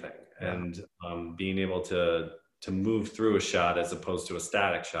everything. And being able to move through a shot as opposed to a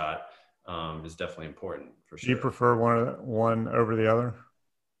static shot is definitely important for sure. Do you prefer one over the other?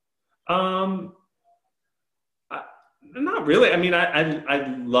 Not really. I mean,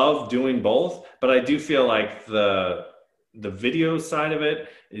 I love doing both, but I do feel like the video side of it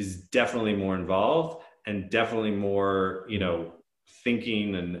is definitely more involved, and definitely more, you know,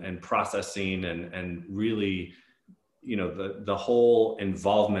 thinking and processing and really, you know, the whole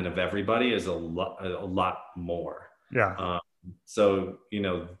involvement of everybody is a lot more. Yeah. So, you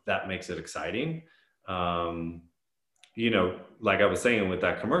know, that makes it exciting. You know, like I was saying with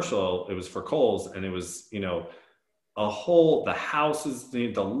that commercial, it was for Kohl's, and it was, you know, the houses,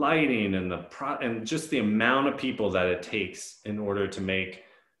 the lighting, and and just the amount of people that it takes in order to make,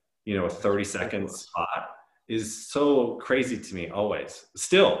 you know, a 30-second spot is so crazy to me always.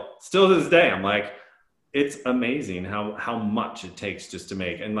 Still to this day, I'm like, it's amazing how much it takes just to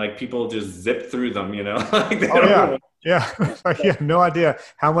make, and like people just zip through them, you know. Like they don't know. Like you have no idea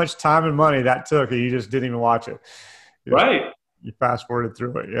how much time and money that took, and you just didn't even watch it. Right. You fast forwarded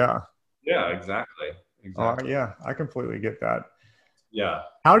through it. Yeah. Yeah, exactly. Yeah, I completely get that. Yeah.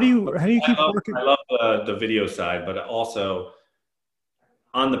 How do you keep working? I love the video side, but also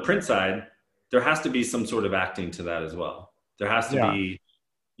on the print side, there has to be some sort of acting to that as well. There has to be,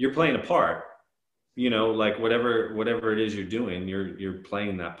 you're playing a part, you know, like whatever it is you're doing, you're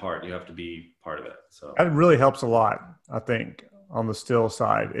playing that part. You have to be part of it. So that really helps a lot, I think, on the still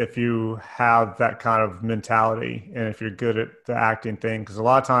side, if you have that kind of mentality and if you're good at the acting thing. Because a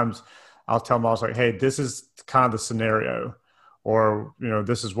lot of times I'll tell models like, hey, this is kind of the scenario, or, you know,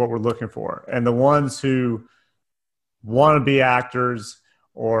 this is what we're looking for. And the ones who want to be actors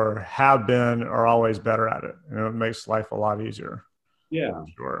or have been are always better at it. And it makes life a lot easier. Yeah.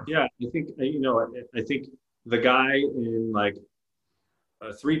 Sure. Yeah. I think, you know, I think the guy in like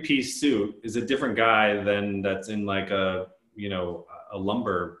a 3-piece suit is a different guy than that's in like a, you know, a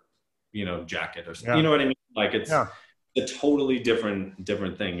lumber, you know, jacket or something. You know what I mean? Like it's a totally different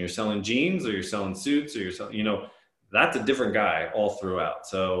thing. You're selling jeans, or you're selling suits, or you're selling, you know, that's a different guy all throughout.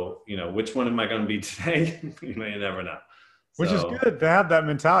 So, you know, which one am I going to be today? You never know. Which is good to have that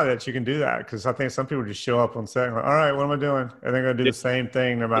mentality that you can do that. Because I think some people just show up on set and like, all right, what am I doing? And they're going to do the same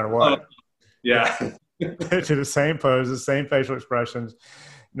thing no matter what. Yeah. They do the same poses, same facial expressions,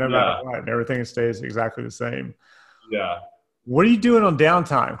 no matter what. And everything stays exactly the same. Yeah. What are you doing on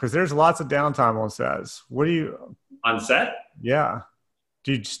downtime? Because there's lots of downtime on sets. What do you on set? Yeah.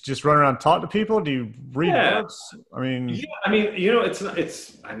 Do you just run around and talk to people? Do you read books? I mean, you know,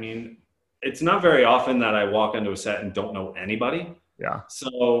 it's not very often that I walk onto a set and don't know anybody. Yeah.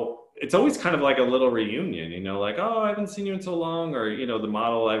 So it's always kind of like a little reunion, you know, like, oh, I haven't seen you in so long, or, you know, the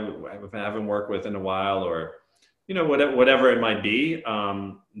model I haven't worked with in a while, or, you know, whatever it might be.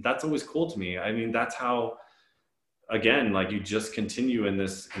 That's always cool to me. I mean, that's how again, like you just continue in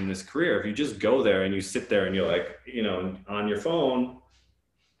this career. If you just go there and you sit there and you're like, on your phone,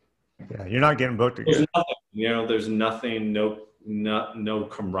 yeah, you're not getting booked again. there's nothing, there's nothing, no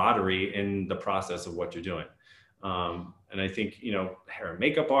camaraderie in the process of what you're doing. And I think, hair and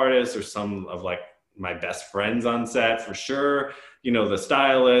makeup artists are some of like my best friends on set for sure. The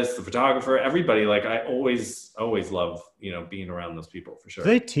stylist, the photographer, everybody. Like I always love, being around those people for sure. Do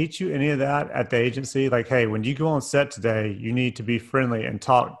they teach you any of that at the agency? Like, hey, when you go on set today, you need to be friendly and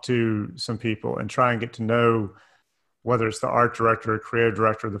talk to some people and try and get to know whether it's the art director, creative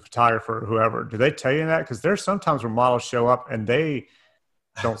director, the photographer, whoever. Do they tell you that? Because there's sometimes where models show up and they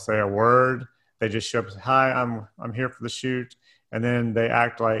don't say a word. They just show up and say, hi, I'm here for the shoot. And then they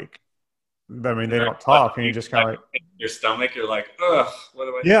act like, they don't talk, and you just kind of like your stomach. You're like, ugh, what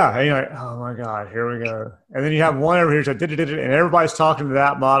do I? Yeah, and you're like, oh my god, here we go. And then you have one over here that did it, and everybody's talking to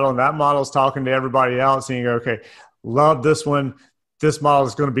that model, and that model's talking to everybody else, and you go, okay, love this one. This model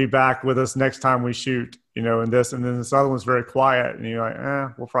is going to be back with us next time we shoot, and then this other one's very quiet, and you're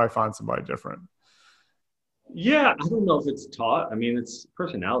like, we'll probably find somebody different. Yeah, I don't know if it's taught. I mean, it's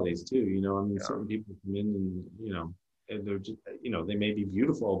personalities too. Certain people come in and they're just, they may be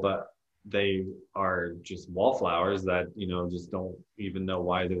beautiful, but they are just wallflowers that just don't even know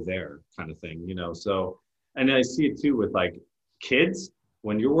why they're there, kind of thing. So, and I see it too with like kids.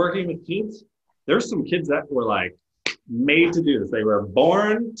 When you're working with kids, there's some kids that were like made to do this. They were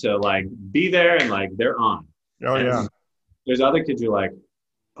born to like be there, and like they're on. Oh and yeah. There's other kids who are like,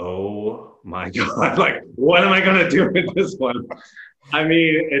 oh my god, like what am I gonna do with this one? I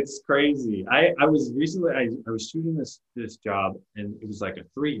mean, it's crazy. I was recently I was shooting this job, and it was like a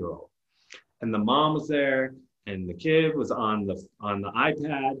 3-year-old. And the mom was there, and the kid was on the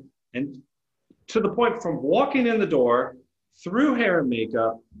iPad, and to the point from walking in the door, through hair and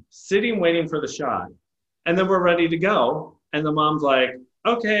makeup, sitting waiting for the shot, and then we're ready to go. And the mom's like,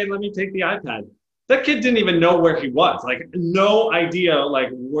 "Okay, let me take the iPad." That kid didn't even know where he was, like no idea like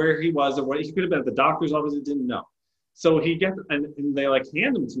where he was or what he could have been at the doctor's office. He didn't know. So he gets and they like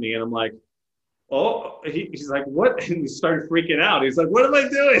hand him to me, and I'm like, oh, he's like, what? And he started freaking out. He's like, what am I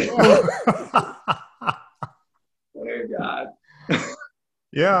doing? Oh, God.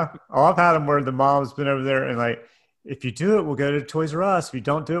 Yeah. Oh, I've had them where the mom's been over there and like, if you do it, we'll go to Toys R Us. If you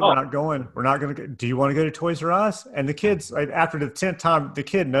don't do it, we're not going. We're not going to. Do you want to go to Toys R Us? And the kids, like, after the 10th time, the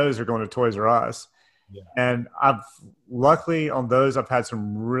kid knows they're going to Toys R Us. Yeah. And luckily on those, I've had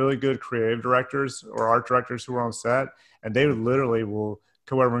some really good creative directors or art directors who are on set, and they literally will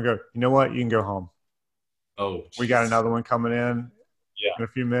go over and go, you know what, you can go home. Oh, we got another one coming in a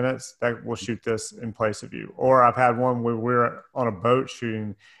few minutes that we'll shoot this in place of you. Or I've had one where we're on a boat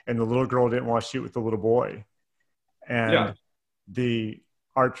shooting, and the little girl didn't want to shoot with the little boy. And the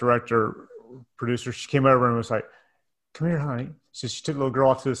art director, producer, she came over and was like, come here, honey. So she took the little girl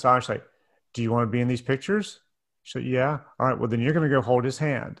off to the side. She's like, do you want to be in these pictures? She said, yeah. All right, well, then you're going to go hold his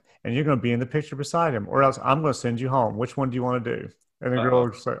hand, and you're going to be in the picture beside him, or else I'm going to send you home. Which one do you want to do? And the girl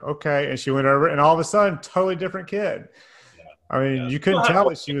was like, okay. And she went over, and all of a sudden, totally different kid. Yeah. I mean, you couldn't tell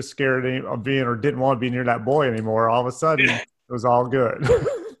that she was scared of being or didn't want to be near that boy anymore. All of a sudden, it was all good.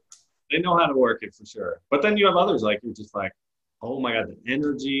 They know how to work it for sure. But then you have others like you're just like, oh my God, the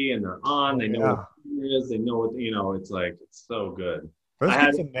energy, and they're on. They know what it is. They know what, it's like, it's so good. Those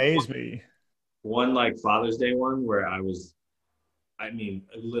kids amaze me. One like Father's Day one where I was,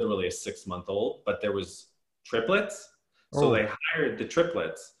 literally a 6-month-old, but there was triplets. So they hired the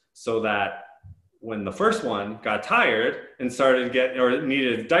triplets so that when the first one got tired and started or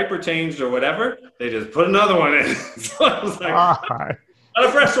needed a diaper changed or whatever, they just put another one in. So I was like, not a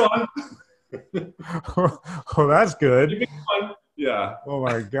fresh one. Oh, that's good. Yeah. Oh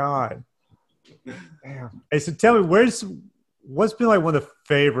my God. Damn. Hey, so tell me, what's been like one of the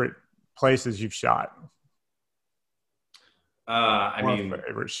favorite places you've shot?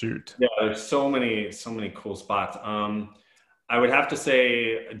 Favorite shoot. Yeah, there's so many cool spots. I would have to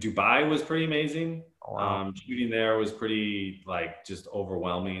say Dubai was pretty amazing. Oh, wow. Shooting there was pretty just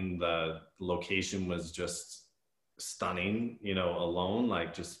overwhelming. The location was just stunning, alone,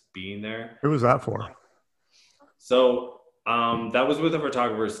 just being there. Who was that for? So that was with a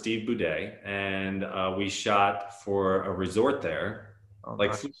photographer, Steve Boudet, and we shot for a resort there. Oh,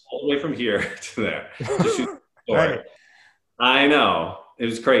 nice. Flew all the way from here to there to shoot the Hey. I know, it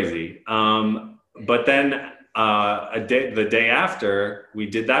was crazy. But then the day after we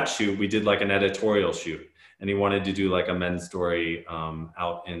did that shoot, we did an editorial shoot, and he wanted to do a men's story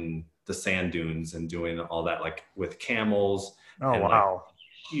out in the sand dunes and doing all that with camels. Oh, wow.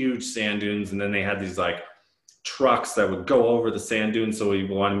 Huge sand dunes, and then they had these trucks that would go over the sand dune. So he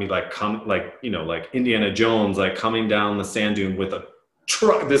wanted me like like Indiana Jones, like coming down the sand dune with a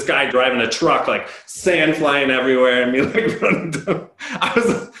truck, this guy driving a truck, like sand flying everywhere and me like running down.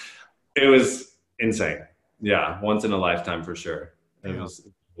 It was insane. Yeah. Once in a lifetime for sure. It was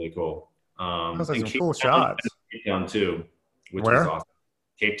really cool. Those are some Cape cool Town, shots. Cape Town too, which Where? was awesome.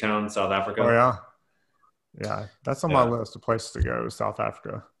 Cape Town, South Africa. Oh yeah. Yeah. That's on my list of places to go, South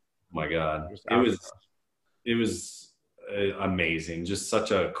Africa. Oh my God. It was amazing. Just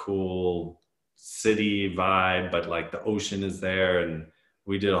such a cool city vibe, but like the ocean is there, and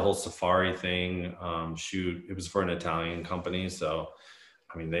we did a whole safari thing. Shoot, it was for an Italian company, so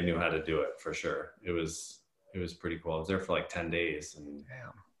I mean they knew how to do it for sure. It was pretty cool. I was there for like 10 days, and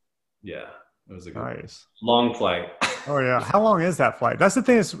yeah, it was a good long flight. Oh yeah, how long is that flight? That's the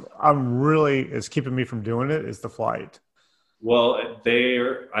thing is keeping me from doing it is the flight. Well,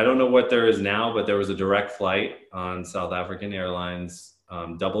 I don't know what there is now, but there was a direct flight on South African Airlines,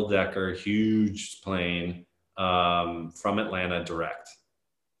 double-decker, huge plane from Atlanta direct.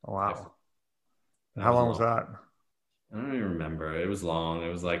 Oh, wow. And how long was that? I don't even remember. It was long. It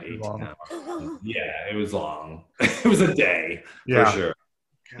was like 18 hours. Yeah, it was long. It was a day for sure.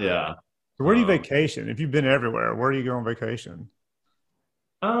 God. Yeah. So where do you vacation? If you've been everywhere, where do you go on vacation?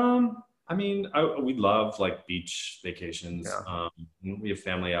 I mean, we love like beach vacations. Yeah. We have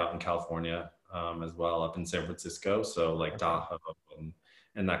family out in California as well, up in San Francisco. So like Tahoe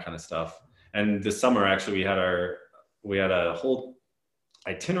and that kind of stuff. And this summer, actually, we had a whole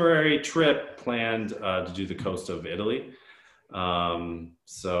itinerary trip planned to do the coast of Italy.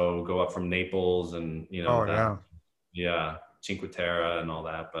 So go up from Naples and Cinque Terre and all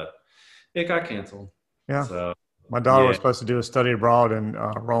that, but it got canceled. Yeah. So my daughter was supposed to do a study abroad in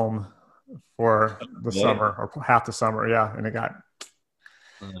Rome for the summer or half the summer. Yeah. And it got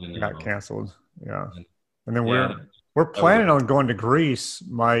canceled. Yeah. And then we're planning on going to Greece.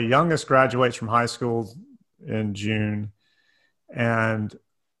 My youngest graduates from high school in June, and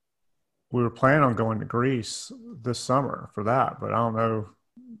we were planning on going to Greece this summer for that, but I don't know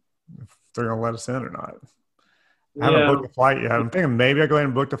if they're going to let us in or not. I haven't booked a flight yet. I'm thinking maybe I go ahead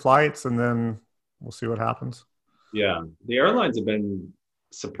and book the flights and then we'll see what happens. Yeah. The airlines have been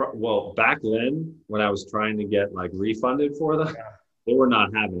well, back then when I was trying to get like refunded for them, they were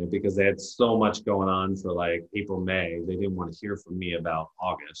not having it because they had so much going on for like April, May. They didn't want to hear from me about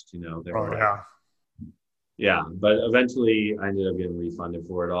August, They were yeah. But eventually I ended up getting refunded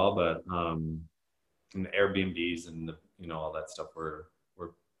for it all. But and the Airbnbs and all that stuff were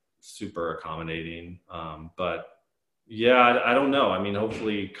super accommodating. But yeah, I don't know. I mean,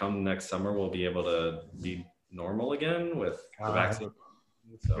 hopefully come next summer we'll be able to be normal again with the vaccine.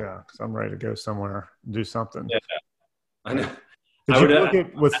 So. Yeah, because I'm ready to go somewhere, do something. Yeah, I know.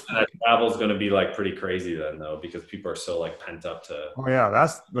 Travel's going to be like pretty crazy then, though, because people are so like pent up to. Oh yeah,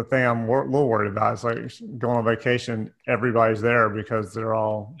 that's the thing I'm a little worried about. It's like going on vacation, everybody's there because they're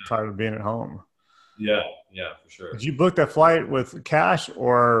all tired of being at home. Yeah, for sure. Did you book that flight with cash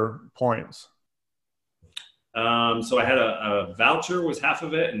or points? So I had a voucher was half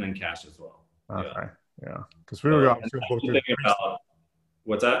of it, and then cash as well. Okay, yeah, because we were going to book.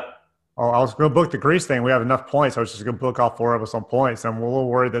 What's that? Oh, I was going to book the Greece thing. We have enough points. I was just going to book all four of us on points. I'm a little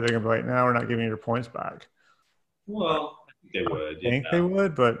worried that they're going to be like, no, we're not giving you your points back. Well, I think they would. I think they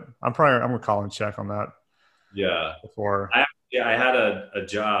would, but I'm going to call and check on that. Yeah. Before. I had a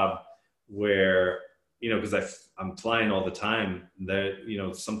job where, because I'm flying all the time,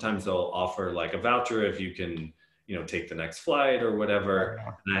 that, sometimes they'll offer like a voucher if you can, take the next flight or whatever.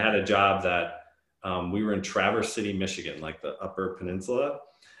 Yeah. And I had a job that we were in Traverse City, Michigan, like the Upper Peninsula.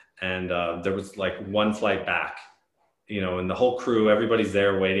 And there was like one flight back, and the whole crew, everybody's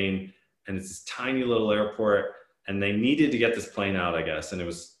there waiting. And it's this tiny little airport, and they needed to get this plane out, I guess. And it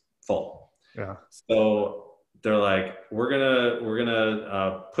was full. Yeah. So they're like, we're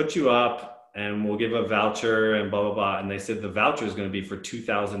gonna put you up and we'll give a voucher and blah, blah, blah. And they said the voucher is going to be for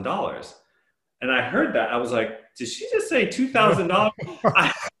 $2,000. And I heard that. I was like, did she just say $2,000?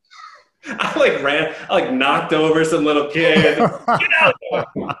 I like ran, I like knocked over some little kid. Get out of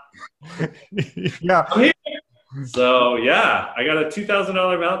there. Yeah. I'm here. So yeah, I got a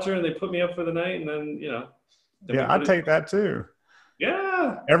 $2,000 voucher and they put me up for the night, and then yeah, I'd take that too.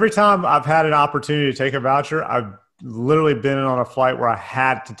 Yeah. Every time I've had an opportunity to take a voucher, I've literally been on a flight where I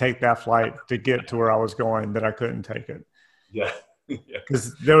had to take that flight to get to where I was going, that I couldn't take it. Yeah.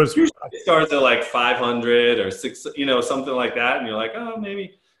 Because there was usually it starts at like 500 or 600, something like that, and you're like, oh,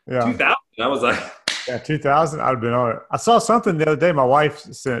 maybe 2,000. I was like, yeah, 2,000. I'd have been on it. I saw something the other day. My wife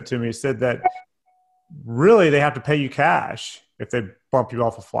sent it to me. Said that really they have to pay you cash if they bump you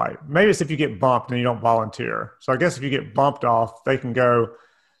off a flight. Maybe it's if you get bumped and you don't volunteer. So I guess if you get bumped off, they can go,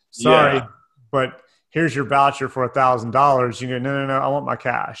 sorry, but here's your voucher for $1,000. You go, no, I want my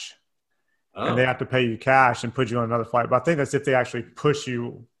cash. And they have to pay you cash and put you on another flight. But I think that's if they actually push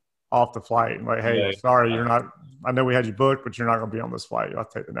you off the flight and like, hey, sorry, you're not, I know we had you booked, but you're not going to be on this flight. I'll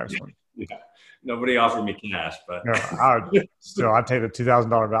take the next one. Yeah. Nobody offered me cash, but I'd take the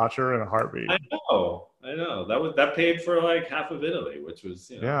 $2,000 voucher in a heartbeat. I know. That paid for like half of Italy, which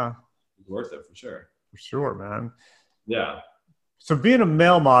was, worth it for sure. For sure, man. Yeah. So being a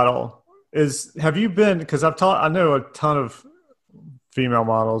male model have you been, because I know a ton of female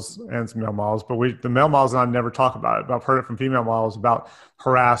models and some male models, but the male models and I never talk about it, but I've heard it from female models about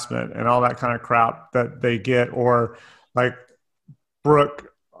harassment and all that kind of crap that they get, or like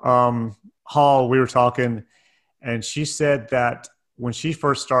Brooke Hall, we were talking, and she said that when she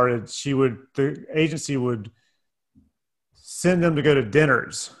first started, the agency would send them to go to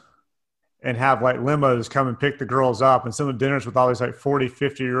dinners and have like limos come and pick the girls up, and some of the dinners with all these like 40,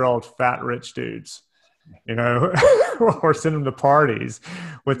 50-year-old fat rich dudes, or send them to parties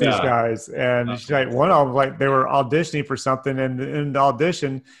with these guys. And she's like, one of them, like they were auditioning for something, and in the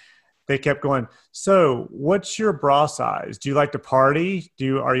audition, they kept going, so what's your bra size? Do you like to party?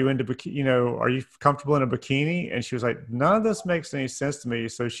 Are you into are you comfortable in a bikini? And she was like, none of this makes any sense to me.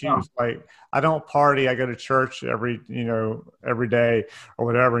 So she was like, I don't party. I go to church every day or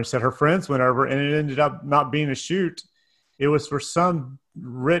whatever. And said her friends went over, and it ended up not being a shoot. It was for some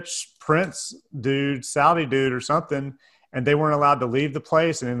rich prince dude, Saudi dude or something. And they weren't allowed to leave the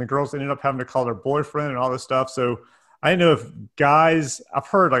place. And then the girls ended up having to call their boyfriend and all this stuff. So I didn't know if guys, I've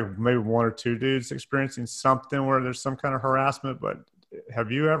heard like maybe one or two dudes experiencing something where there's some kind of harassment, but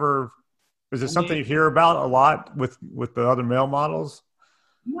have you ever, is it something you hear about a lot with the other male models?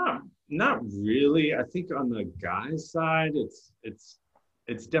 Not really. I think on the guys side, it's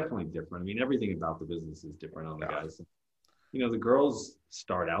definitely different. I mean, everything about the business is different on the guys. The girls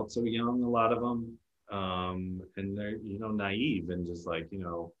start out so young, a lot of them, and they're, naive and just like,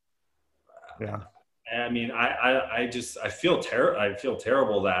 I mean, I feel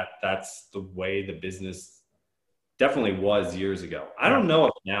terrible that that's the way the business definitely was years ago. I don't know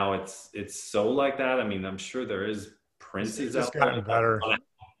if now it's so like that. I mean, I'm sure there is princes out there. Gotten better.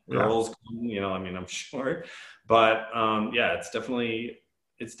 Girls, I mean, I'm sure, but it's definitely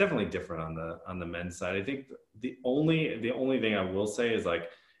different on the men's side. I think the only thing I will say is like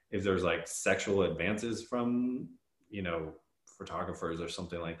if there's like sexual advances from photographers or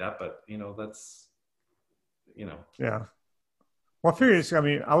something like that, but that's. Yeah. Well, I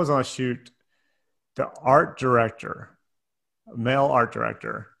figured, I was on a shoot. The male art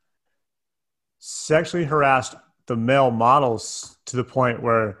director, sexually harassed the male models to the point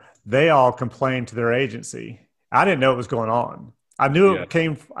where they all complained to their agency. I didn't know what was going on. I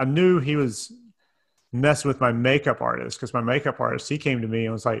knew he was messing with my makeup artist, because my makeup artist, he came to me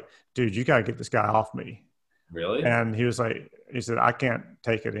and was like, dude, you got to get this guy off me. Really? And he said, I can't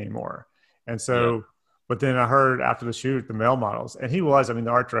take it anymore. And so, but then I heard after the shoot, the male models, and the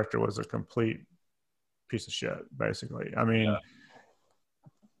art director was a complete piece of shit, basically. I mean,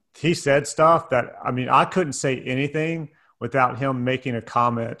 he said stuff that, I couldn't say anything without him making a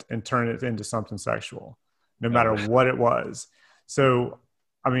comment and turn it into something sexual, no matter what it was. So,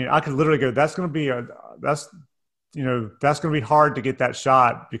 I could literally go, that's going to be hard to get that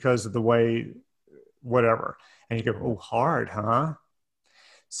shot because of the way, whatever. And you go, oh, hard, huh?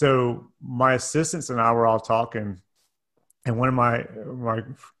 So my assistants and I were all talking, and one of my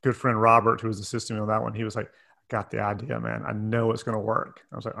good friend Robert, who was assisting me on that one, he was like, I got the idea, man. I know it's going to work.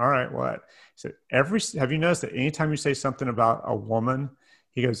 I was like, all right, what? He said, have you noticed that anytime you say something about a woman,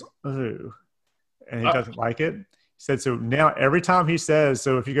 he goes, ooh, and he doesn't like it? He said, so now every time he says,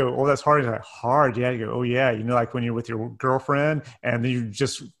 so if you go, oh, that's hard, he's like, hard, yeah. You go, oh, yeah. Like when you're with your girlfriend and then you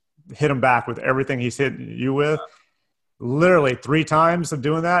just hit him back with everything he's hitting you with. Literally 3 times of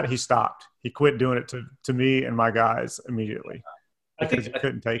doing that, he stopped. He quit doing it to me and my guys immediately because he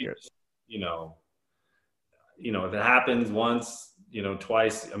couldn't take it. If it happens once,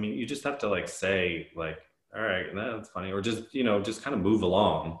 twice, you just have to like say like, all right, that's funny. Or just, just kind of move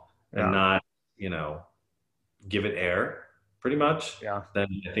along and not, give it air pretty much. Yeah.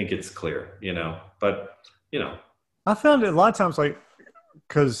 Then I think it's clear, but, I found it a lot of times, like,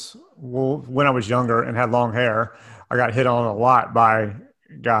 because when I was younger and had long hair, I got hit on a lot by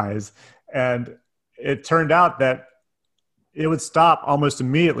guys, and it turned out that it would stop almost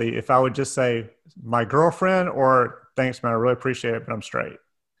immediately if I would just say my girlfriend or thanks, man, I really appreciate it, but I'm straight.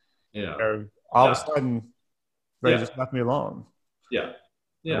 Yeah. All of a sudden, they just left me alone. Yeah.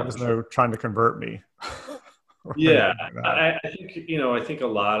 There was no trying to convert me. Yeah, I think, I think a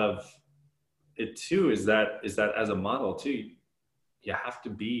lot of it too is that as a model too, you have to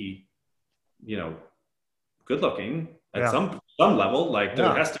be, you know, good looking at Yeah. some level. Like there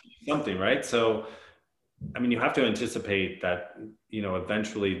Yeah. has to be something, right? So, I mean, you have to anticipate that,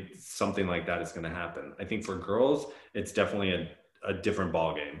 eventually something like that is going to happen. I think for girls, it's definitely a different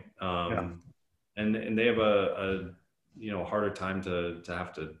ball game. Yeah. And they have a harder time to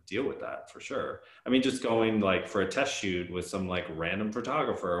have to deal with that for sure. I mean, just going like for a test shoot with some like random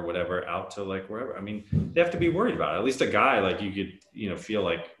photographer or whatever out to like wherever. I mean, they have to be worried about it. At least a guy, like you could, feel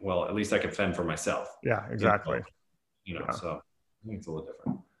like, well, at least I can fend for myself. Yeah, exactly. Yeah. So I think it's a little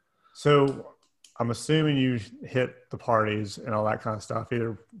different. So I'm assuming you hit the parties and all that kind of stuff,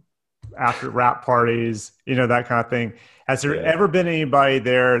 either after rap parties, that kind of thing. Has there Yeah. ever been anybody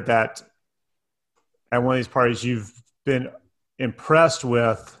there that at one of these parties you've been impressed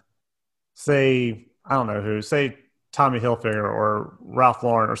with, say, I don't know who, say Tommy Hilfiger or Ralph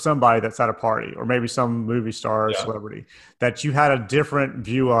Lauren or somebody that's at a party, or maybe some movie star or Yeah. celebrity that you had a different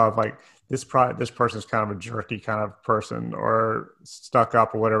view of, like this person's kind of a jerky kind of person or stuck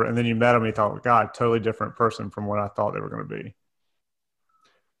up or whatever, and then you met them and you thought, God, totally different person from what I thought they were going to be.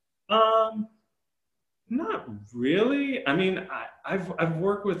 Um, Not really. I mean, I've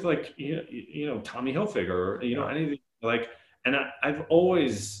worked with like Tommy Hilfiger or Yeah. anything like, and I've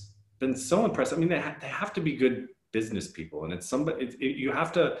always been so impressed. I mean, they have to be good business people, and it's somebody you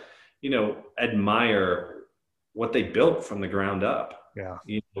have to admire what they built from the ground up. Yeah.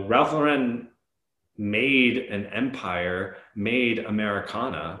 Ralph Lauren made an empire, made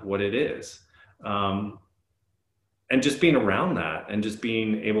Americana what it is, and just being around that, and just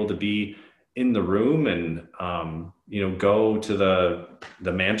being able to be in the room and go to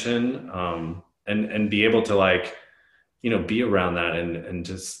the mansion and be able to like be around that and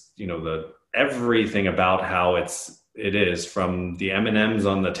just the everything about how it is, from the M&Ms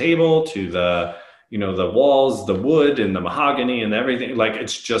on the table to the the walls, the wood and the mahogany and everything. Like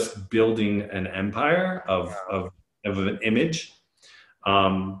it's just building an empire of an image.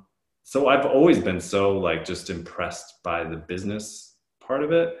 So I've always been so like just impressed by the business part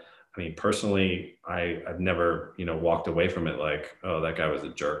of it. I mean, personally, I've never, walked away from it like, oh, that guy was a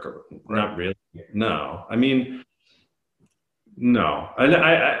jerk, or Right. not really. No, I mean, no.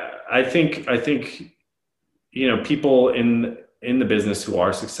 I think, people in the business who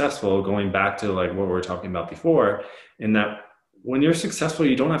are successful, going back to like what we were talking about before, in that when you're successful,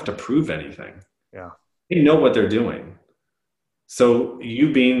 you don't have to prove anything. Yeah. They know what they're doing. So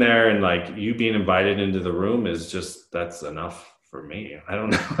you being there and like you being invited into the room is just, that's enough for me. I don't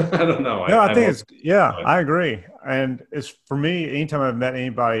know. I don't know. No, I think I agree. And it's for me, anytime I've met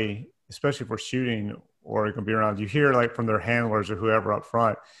anybody, especially for shooting or it can be around, you hear like from their handlers or whoever up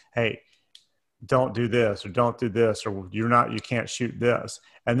front, hey, don't do this or don't do this, or you can't shoot this.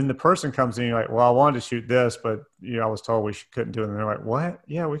 And then the person comes in, you're like, well, I wanted to shoot this, but I was told we couldn't do it. And they're like, what?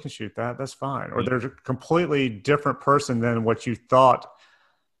 Yeah, we can shoot that. That's fine. Or there's a completely different person than what you thought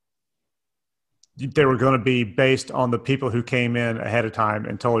they were going to be based on the people who came in ahead of time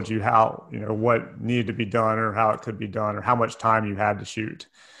and told you how, what needed to be done or how it could be done or how much time you had to shoot,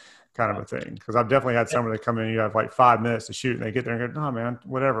 kind of a thing. Because I've definitely had somebody come in, you have like 5 minutes to shoot, and they get there and go, no, man,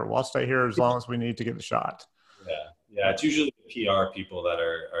 whatever. We'll stay here as long as we need to get the shot. Yeah. Yeah. It's usually the PR people that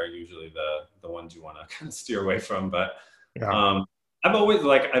are usually the ones you want to kind of steer away from. But Yeah. I've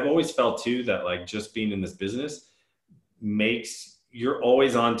always felt too that like just being in this business you're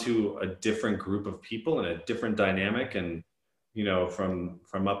always onto a different group of people and a different dynamic. And,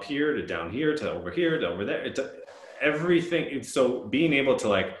 from up here to down here to over here to over there, it's everything. So being able to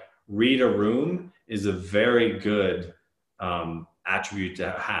like read a room is a very good attribute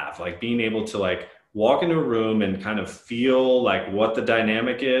to have, like being able to like walk into a room and kind of feel like what the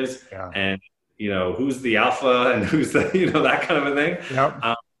dynamic is. Yeah. And, who's the alpha and who's the, that kind of a thing. Yep.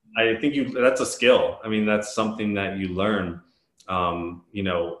 I think that's a skill. I mean, that's something that you learn.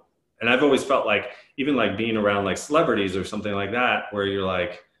 And I've always felt like even like being around like celebrities or something like that, where you're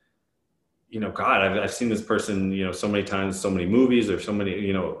like, God, I've seen this person, so many times, so many movies or so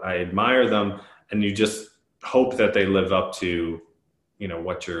many, I admire them, and you just hope that they live up to,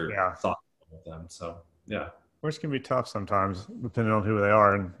 what your thought of them. So, yeah. Which can be tough sometimes, depending on who they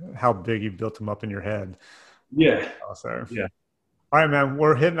are and how big you built them up in your head. Yeah. Also. Yeah. All right, man,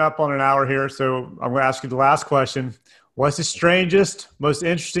 we're hitting up on an hour here. So I'm going to ask you the last question. What's the strangest, most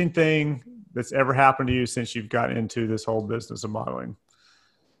interesting thing that's ever happened to you since you've gotten into this whole business of modeling?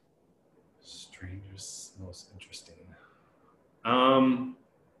 Strangest, most interesting. I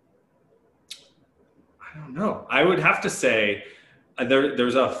don't know. I would have to say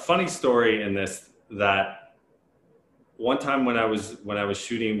there's a funny story in this that one time when I was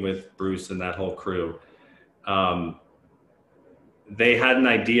shooting with Bruce and that whole crew, they had an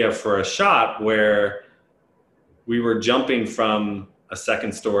idea for a shot where we were jumping from a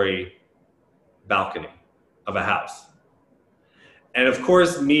second story balcony of a house. And of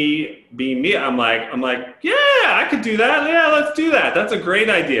course, me being me, I'm like, yeah, I could do that. Yeah, let's do that. That's a great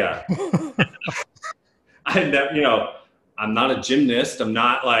idea. I'm not a gymnast. I'm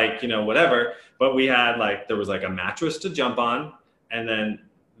not like, whatever. But we had there was a mattress to jump on, and then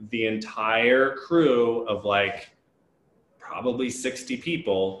the entire crew of probably 60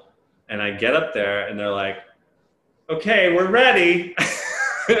 people. And I get up there and they're like, okay, we're ready.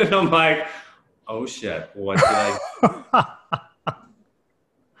 And I'm like, oh shit, what did I do?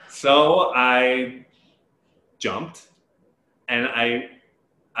 So I jumped and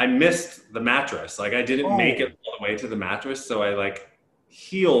I missed the mattress. I didn't make it all the way to the mattress. So I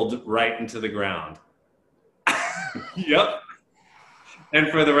heeled right into the ground. Yep. And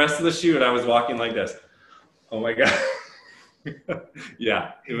for the rest of the shoot, I was walking like this. Oh my God.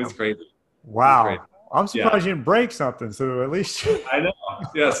 Yeah, it was crazy. Wow. Was crazy. I'm surprised you didn't break something. So at least I know.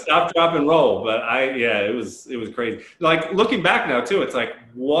 Yeah, stop, drop, and roll. But it was crazy. Looking back now too, it's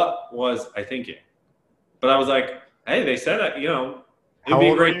what was I thinking? But I was like, hey, they said that, it'd be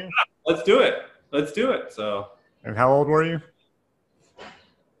a great job. Let's do it. Let's do it. So. And how old were you?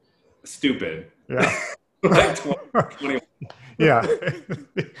 Stupid. Yeah. 21. Yeah.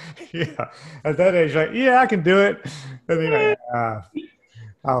 Yeah. At that age, I can do it. And then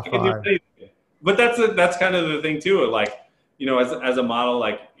I'll fine. But that's kind of the thing too. As a model,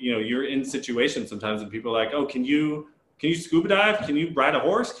 you're in situations sometimes and people are like, oh, can you scuba dive? Can you ride a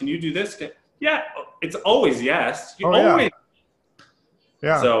horse? Can you do this? Yeah. It's always yes. You always.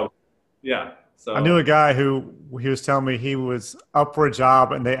 Yeah. So, yeah. So I knew a guy who he was telling me he was up for a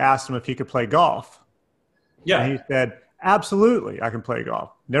job and they asked him if he could play golf. Yeah. And he said, absolutely, I can play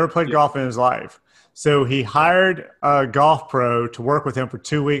golf. Never played golf in his life. So he hired a golf pro to work with him for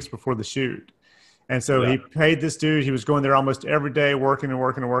 2 weeks before the shoot. And so he paid this dude. He was going there almost every day, working and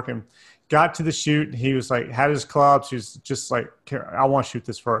working and working. Got to the shoot. And he was had his clubs. He was just I want to shoot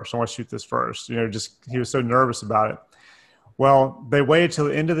this first. I want to shoot this first. He was so nervous about it. Well, they waited till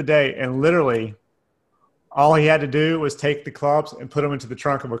the end of the day, and literally all he had to do was take the clubs and put them into the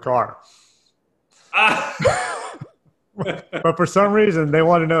trunk of a car. But for some reason, they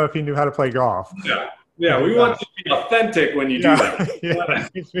wanted to know if he knew how to play golf. Yeah, we want you to be authentic when you do that. Yeah,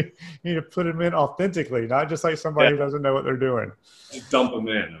 you need to put them in authentically, not just like somebody who doesn't know what they're doing. Just dump them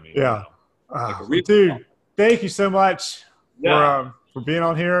in. Dude, thank you so much for being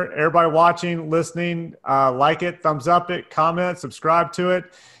on here. Everybody watching, listening, like it, thumbs up it, comment, subscribe to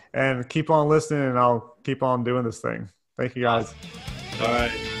it, and keep on listening, and I'll keep on doing this thing. Thank you, guys. All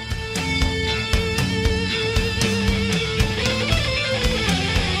right.